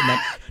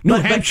statement. New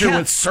Hampshire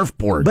with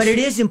surfboards. But it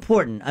is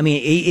important. I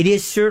mean, it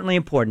is certainly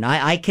important.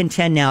 I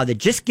contend now that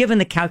just given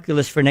the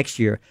calculus for next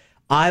year,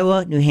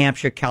 Iowa, New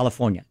Hampshire,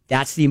 California,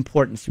 that's the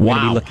importance we're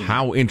going to be looking at.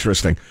 How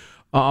interesting.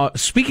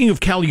 Speaking of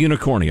Cal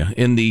Unicornia,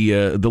 in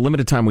the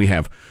limited time we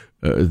have,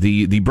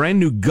 the brand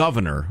new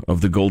governor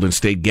of the Golden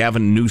State,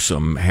 Gavin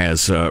Newsom,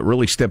 has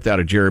really stepped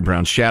out of Jerry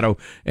Brown's shadow,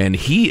 and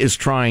he is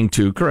trying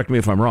to, correct me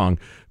if I'm wrong,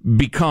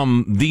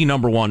 become the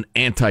number one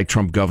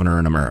anti-Trump governor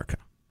in America.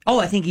 Oh,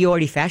 I think he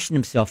already fashioned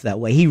himself that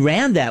way. He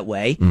ran that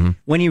way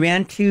when he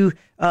ran to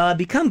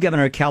become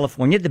governor of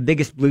California, the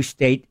biggest blue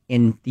state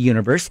in the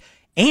universe.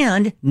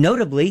 And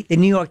notably, the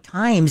New York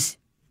Times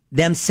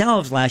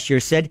themselves last year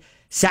said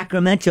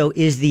Sacramento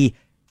is the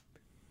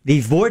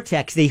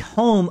vortex, the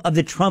home of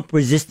the Trump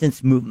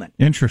resistance movement.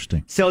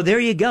 Interesting. So there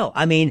you go.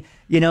 I mean,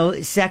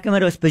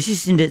 Sacramento has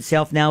positioned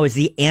itself now as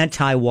the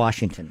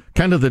anti-Washington.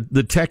 Kind of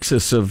the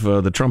Texas of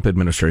the Trump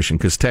administration,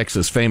 because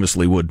Texas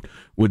famously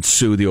would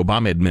sue the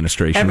Obama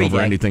administration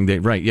over anything they...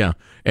 Right, yeah.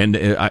 And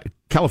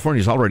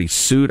California's already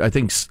sued. I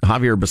think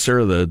Javier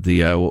Becerra,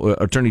 the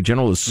Attorney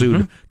General, has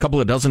sued a couple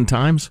of dozen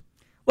times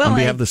on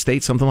behalf of the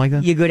state, something like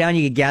that. You go down,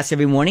 you get gas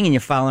every morning, and you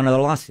file another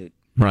lawsuit.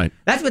 Right.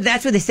 That's what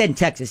they said in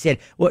Texas. The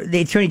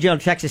Attorney General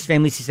of Texas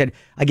family said,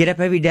 I get up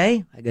every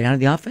day, I go down to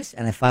the office,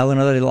 and I file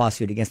another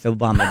lawsuit against the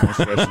Obama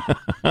administration.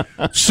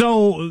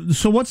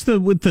 So what's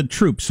with the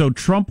troops? So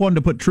Trump wanted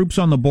to put troops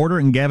on the border,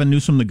 and Gavin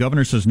Newsom, the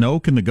governor, says no.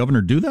 Can the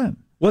governor do that?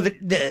 Well,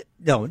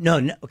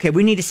 no. Okay,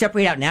 we need to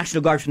separate out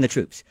National Guard from the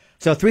troops.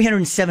 So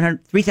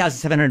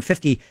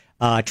 3,750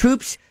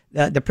 troops.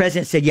 The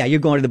president said, yeah,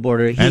 you're going to the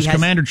border. As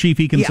commander-chief,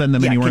 he can send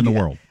them anywhere in the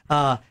world.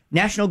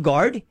 National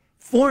Guard,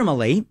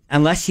 formally,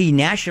 unless he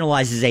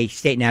nationalizes a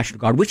state National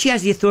Guard, which he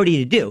has the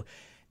authority to do,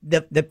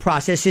 the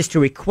process is to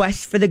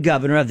request for the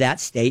governor of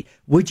that state,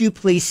 would you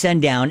please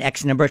send down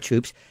X number of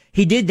troops?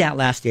 He did that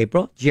last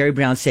April. Jerry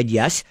Brown said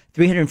yes.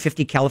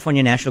 350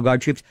 California National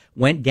Guard troops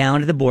went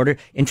down to the border.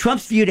 In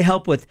Trump's view, to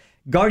help with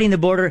guarding the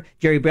border,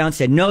 Jerry Brown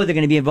said no, they're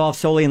going to be involved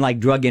solely in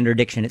drug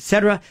interdiction,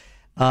 etc.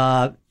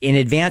 In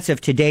advance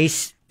of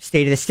today's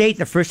State of the State,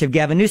 the first of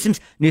Gavin Newsom's,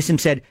 Newsom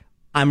said,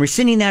 I'm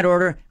rescinding that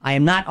order. I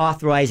am not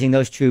authorizing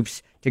those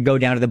troops to go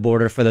down to the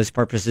border for those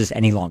purposes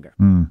any longer.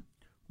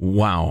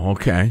 Wow.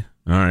 Okay.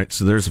 All right.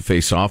 So there's a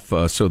face-off.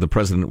 So the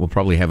president will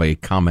probably have a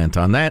comment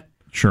on that.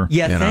 Sure.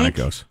 Yeah, and on it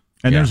goes.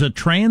 And there's a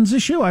trans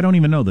issue? I don't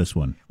even know this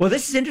one. Well,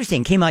 this is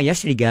interesting. Came out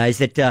yesterday, guys,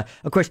 that,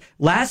 of course,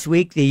 last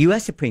week, the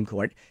U.S. Supreme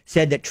Court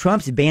said that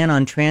Trump's ban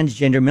on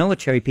transgender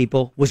military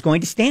people was going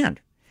to stand.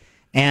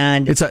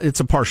 And it's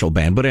a partial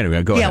ban, but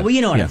anyway, go ahead. Yeah, well,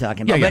 you know what I'm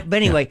talking about. But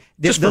anyway,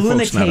 the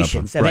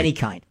limitations of any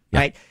kind,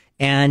 right?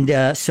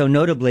 And so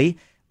notably,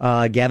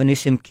 Gavin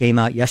Newsom came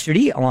out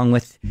yesterday, along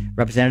with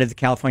Representative of the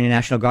California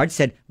National Guard,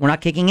 said we're not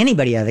kicking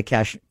anybody out of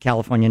the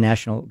California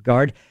National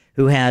Guard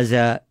who's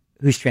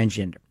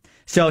transgender.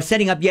 So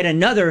setting up yet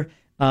another,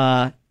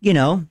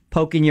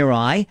 poke in your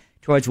eye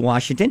towards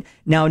Washington.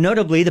 Now,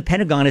 notably, the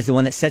Pentagon is the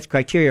one that sets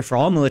criteria for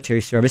all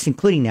military service,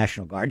 including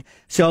National Guard.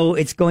 So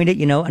it's going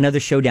to, another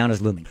showdown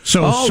is looming.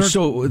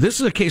 So this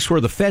is a case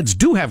where the feds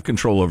do have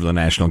control over the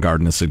National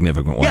Guard in a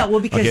significant way. Yeah, well,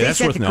 because they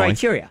set the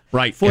criteria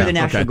for the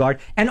National Guard.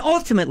 And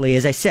ultimately,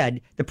 as I said,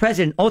 the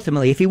president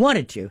if he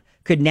wanted to,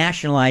 could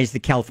nationalize the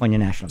California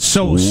National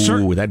Guard.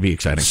 So that'd be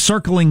exciting.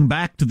 Circling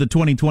back to the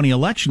 2020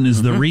 election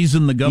is the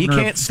reason the governor... You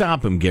can't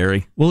stop him,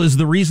 Gary. Well, is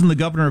the reason the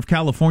governor of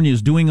California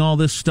is doing all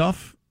this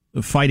stuff,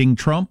 fighting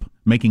Trump,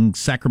 making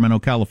Sacramento,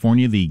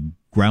 California the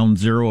ground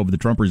zero of the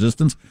Trump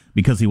resistance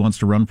because he wants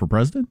to run for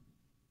president?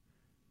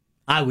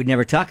 I would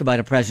never talk about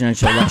a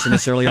presidential election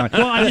this early on.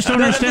 Well, I just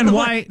don't understand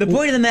why. The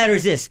point of the matter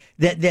is this,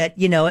 that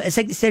it's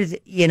like they said,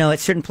 at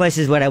certain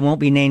places, I won't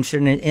be named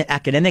certain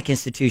academic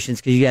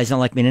institutions because you guys don't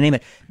like me to name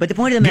it. But the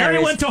point of the matter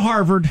Gary went to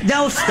Harvard.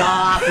 No,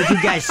 stop. Would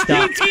you guys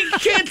stop? You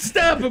can't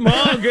stop him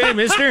all, good,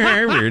 Mr.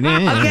 Harvard.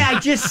 Yeah. Okay, I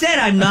just said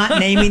I'm not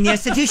naming the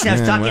institution. I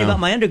was talking about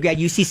my undergrad,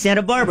 UC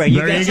Santa Barbara.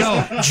 You guys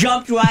just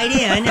jumped right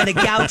in, and the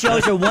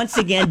Gauchos are once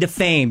again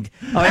defamed.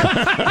 All right?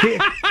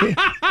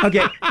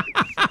 Okay,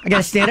 I got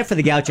to stand up for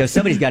the Gauchos.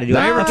 Somebody's got to do it.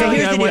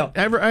 Here's the deal.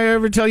 I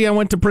ever tell you I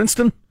went to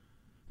Princeton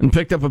and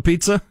picked up a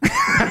pizza?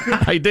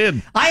 I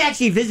did. I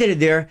actually visited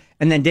there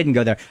and then didn't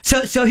go there.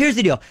 So here's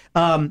the deal.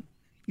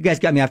 You guys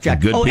got me off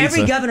track. Pizza.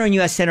 Every governor and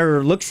U.S.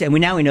 senator looks, and we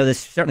know this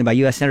certainly by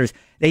U.S. senators,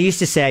 they used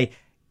to say,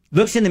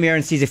 looks in the mirror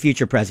and sees a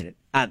future president.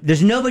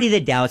 There's nobody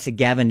that doubts that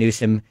Gavin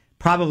Newsom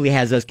probably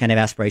has those kind of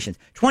aspirations.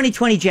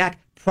 2020, Jack,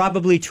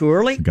 probably too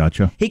early.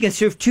 Gotcha. He can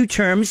serve 2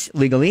 terms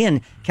legally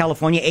in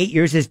California, 8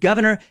 years as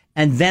governor,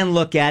 and then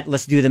look at,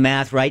 let's do the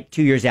math, right,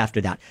 2 years after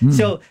that.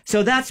 So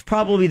that's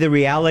probably the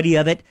reality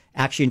of it,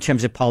 actually, in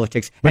terms of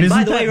politics. But and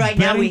by the way, right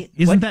now,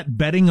 isn't that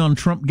betting on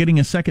Trump getting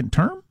a second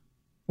term?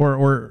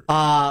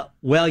 Because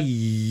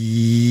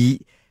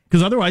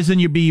otherwise then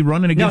you'd be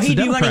running against the Democrat.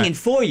 No, he'd be running in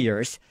 4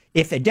 years.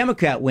 If the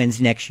Democrat wins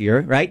next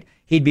year, right,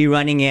 he'd be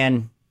running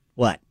in,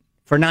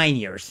 for 9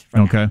 years.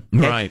 Okay.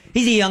 Right.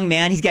 He's a young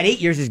man. He's got 8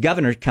 years as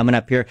governor coming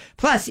up here.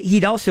 Plus,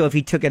 he'd also, if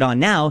he took it on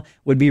now,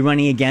 would be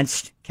running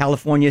against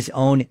California's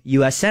own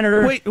U.S.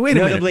 Senator, wait a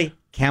minute. notably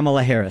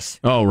Kamala Harris.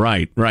 Oh,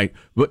 right.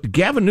 But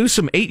Gavin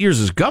Newsom, 8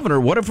 years as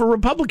governor, what if a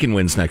Republican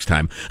wins next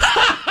time?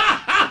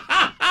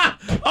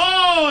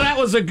 Oh, that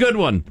was a good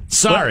one.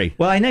 Sorry.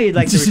 Well, I know you'd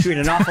like to recruit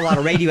an awful lot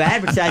of radio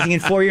advertising in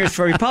 4 years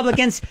for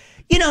Republicans.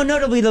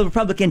 Notably, the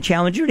Republican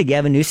challenger to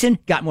Gavin Newsom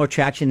got more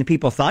traction than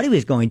people thought he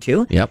was going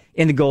to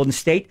in the Golden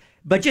State.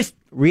 But just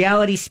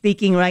reality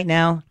speaking right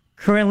now,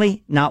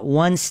 currently, not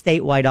one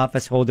statewide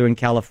office holder in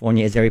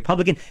California is a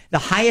Republican. The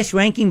highest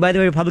ranking, by the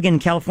way, Republican in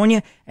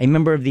California, a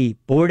member of the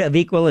Board of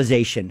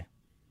Equalization.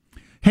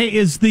 Hey,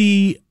 is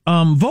the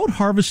vote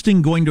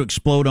harvesting going to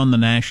explode on the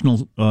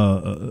national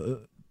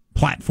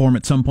platform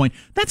at some point?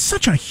 That's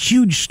such a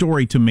huge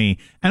story to me,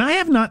 and I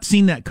have not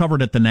seen that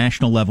covered at the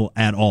national level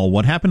at all.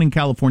 What happened in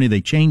California,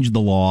 they changed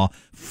the law,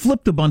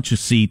 flipped a bunch of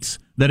seats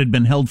that had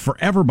been held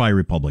forever by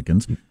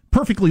Republicans,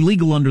 perfectly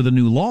legal under the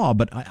new law,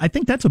 but I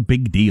think that's a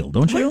big deal,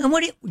 don't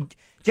you?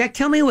 Jack,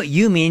 tell me what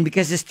you mean,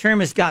 because this term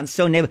has gotten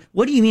so negative.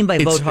 What do you mean by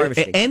vote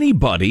harvesting?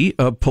 Anybody,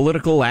 a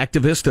political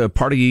activist, a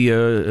party,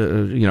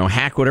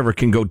 hack, whatever,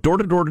 can go door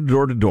to door to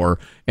door to door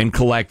and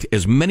collect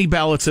as many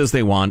ballots as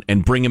they want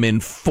and bring them in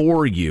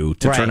for you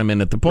to turn them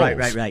in at the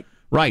polls.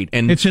 Right.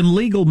 And it's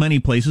illegal many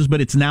places,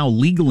 but it's now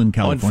legal in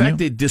California. In fact,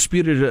 the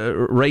disputed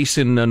race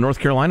in North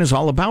Carolina is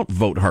all about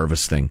vote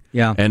harvesting.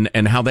 Yeah.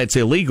 And how that's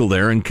illegal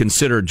there and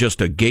considered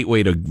just a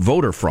gateway to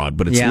voter fraud,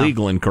 but it's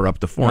legal in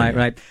Corruptifornia.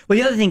 Right. Well,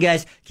 the other thing,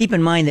 guys, keep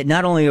in mind that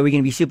not only are we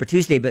going to be Super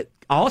Tuesday, but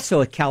also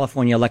if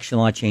California election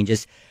law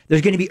changes,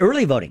 there's going to be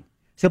early voting.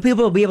 So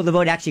people will be able to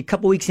vote actually a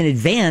couple weeks in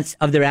advance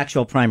of their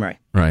actual primary.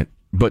 Right.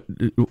 But,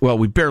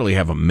 we barely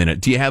have a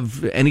minute. Do you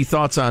have any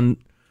thoughts on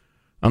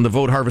the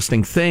vote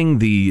harvesting thing,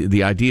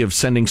 the idea of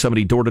sending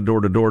somebody door to door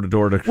to door to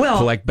door to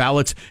collect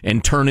ballots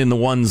and turn in the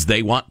ones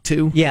they want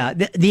to? Yeah,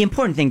 the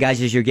important thing,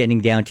 guys, is you're getting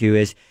down to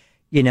is,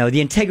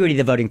 the integrity of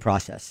the voting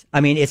process.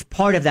 I mean, it's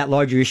part of that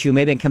larger issue.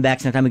 Maybe I can come back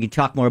sometime. We can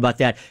talk more about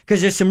that, because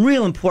there's some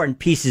real important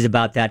pieces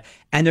about that.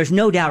 And there's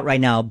no doubt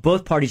right now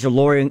both parties are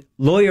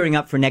lawyering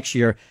up for next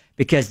year,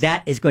 because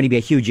that is going to be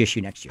a huge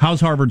issue next year.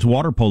 How's Harvard's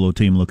water polo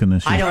team looking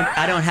this year?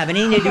 I don't have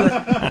anything to do with.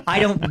 I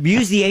don't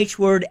use the H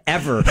word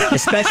ever,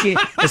 especially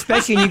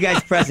in you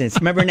guys' presence.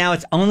 Remember, now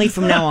it's only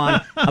from now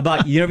on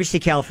about University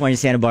of California,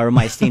 Santa Barbara,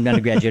 my esteemed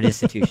undergraduate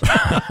institution.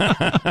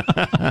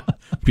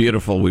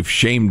 Beautiful. We've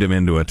shamed him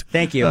into it.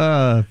 Thank you.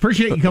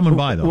 Appreciate you coming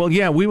by, though. Well,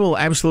 yeah, we will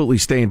absolutely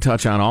stay in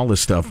touch on all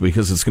this stuff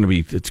because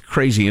it's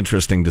crazy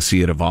interesting to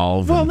see it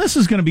evolve. Well, this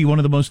is going to be one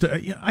of the most,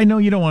 I know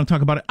you don't want to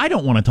talk about it. I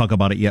don't want to talk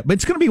about it yet, but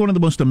it's going to be one of the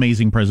most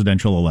amazing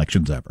presidential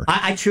elections ever.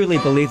 I truly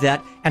believe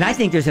that. And I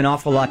think there's an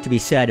awful lot to be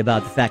said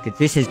about the fact that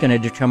this is going to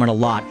determine a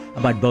lot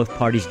about both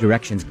parties'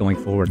 directions going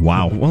forward.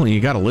 Wow. Well,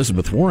 you got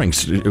Elizabeth Warren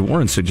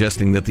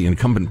suggesting that the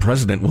incumbent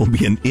president will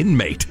be an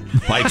inmate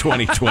by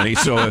 2020.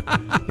 So,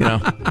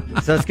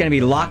 So it's going to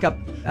be lock up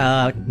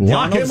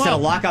Donald instead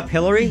of lock up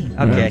Hillary?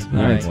 Okay.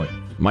 All right.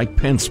 Mike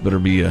Pence better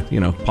be,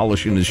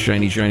 polishing his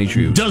shiny, shiny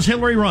shoes. Does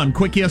Hillary run?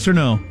 Quick yes or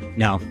no?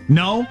 No.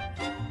 No?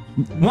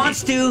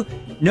 Wants to.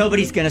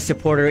 Nobody's going to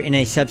support her in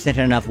a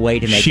substantive enough way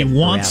to make it. She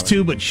wants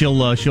to, but she'll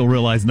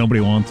realize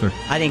nobody wants her.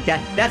 I think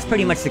that's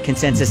pretty much the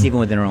consensus even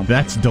within her own.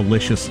 That's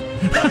delicious.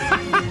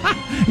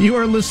 You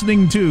are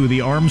listening to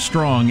the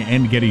Armstrong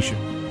and Getty Show.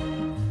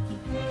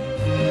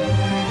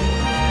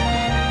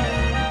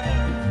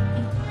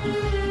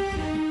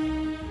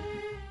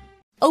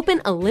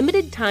 Open a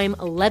limited-time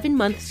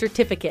 11-month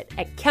certificate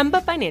at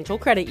Kemba Financial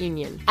Credit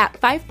Union. At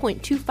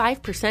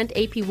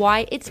 5.25%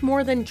 APY, it's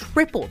more than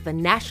triple the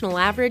national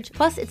average,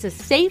 plus it's a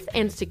safe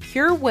and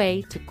secure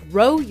way to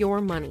grow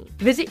your money.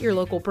 Visit your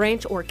local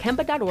branch or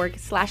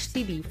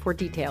kemba.org/cb for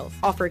details.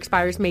 Offer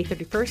expires May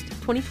 31st,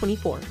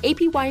 2024.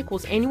 APY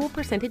equals annual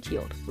percentage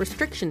yield.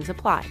 Restrictions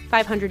apply.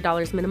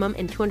 $500 minimum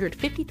and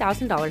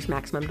 $250,000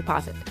 maximum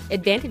deposit.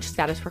 Advantage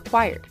status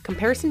required.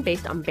 Comparison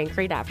based on bank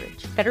rate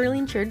average. Federally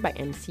insured by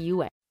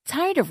NCUA.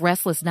 Tired of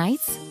restless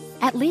nights?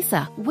 At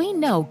Leesa, we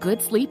know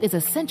good sleep is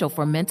essential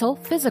for mental,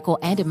 physical,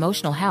 and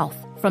emotional health.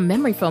 From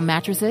memory foam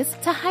mattresses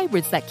to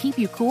hybrids that keep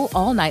you cool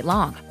all night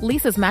long,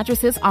 Leesa's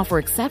mattresses offer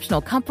exceptional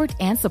comfort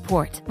and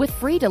support with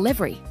free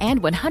delivery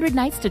and 100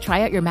 nights to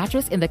try out your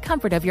mattress in the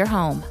comfort of your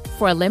home.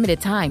 For a limited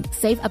time,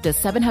 save up to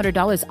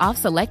 $700 off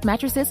select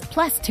mattresses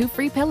plus 2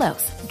 free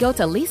pillows. Go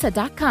to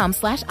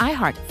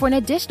leesa.com/iHeart for an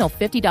additional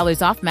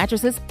 $50 off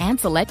mattresses and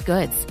select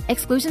goods.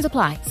 Exclusions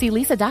apply. See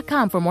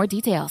leesa.com for more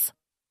details.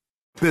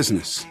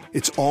 Business.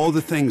 It's all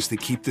the things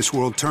that keep this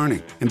world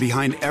turning. And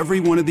behind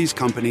every one of these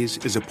companies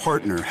is a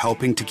partner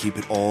helping to keep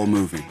it all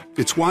moving.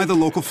 It's why the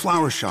local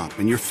flower shop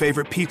and your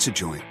favorite pizza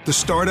joint, the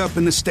startup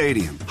and the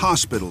stadium,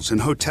 hospitals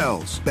and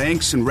hotels,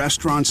 banks and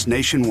restaurants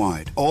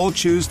nationwide all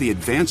choose the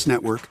advanced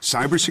network,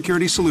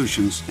 cybersecurity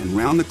solutions, and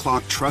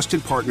round-the-clock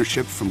trusted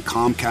partnership from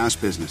Comcast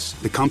Business,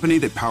 the company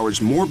that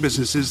powers more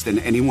businesses than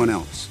anyone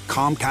else.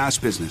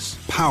 Comcast Business,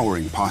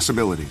 powering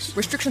possibilities.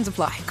 Restrictions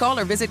apply. Call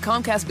or visit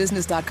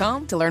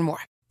ComcastBusiness.com to learn more.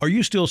 Are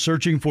you still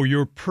searching for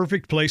your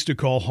perfect place to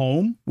call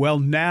home? Well,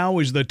 now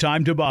is the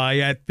time to buy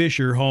at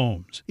Fisher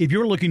Homes. If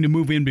you're looking to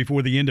move in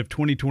before the end of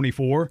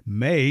 2024,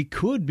 May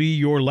could be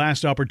your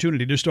last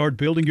opportunity to start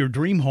building your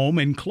dream home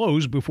and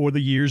close before the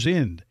year's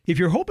end. If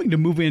you're hoping to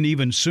move in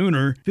even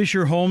sooner,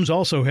 Fisher Homes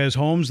also has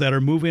homes that are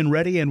move-in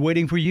ready and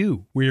waiting for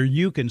you, where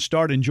you can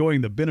start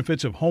enjoying the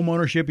benefits of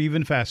homeownership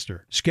even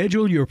faster.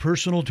 Schedule your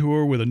personal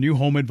tour with a new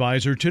home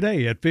advisor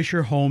today at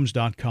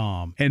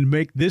FisherHomes.com and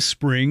make this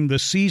spring the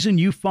season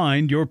you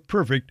find your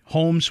perfect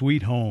home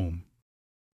sweet home.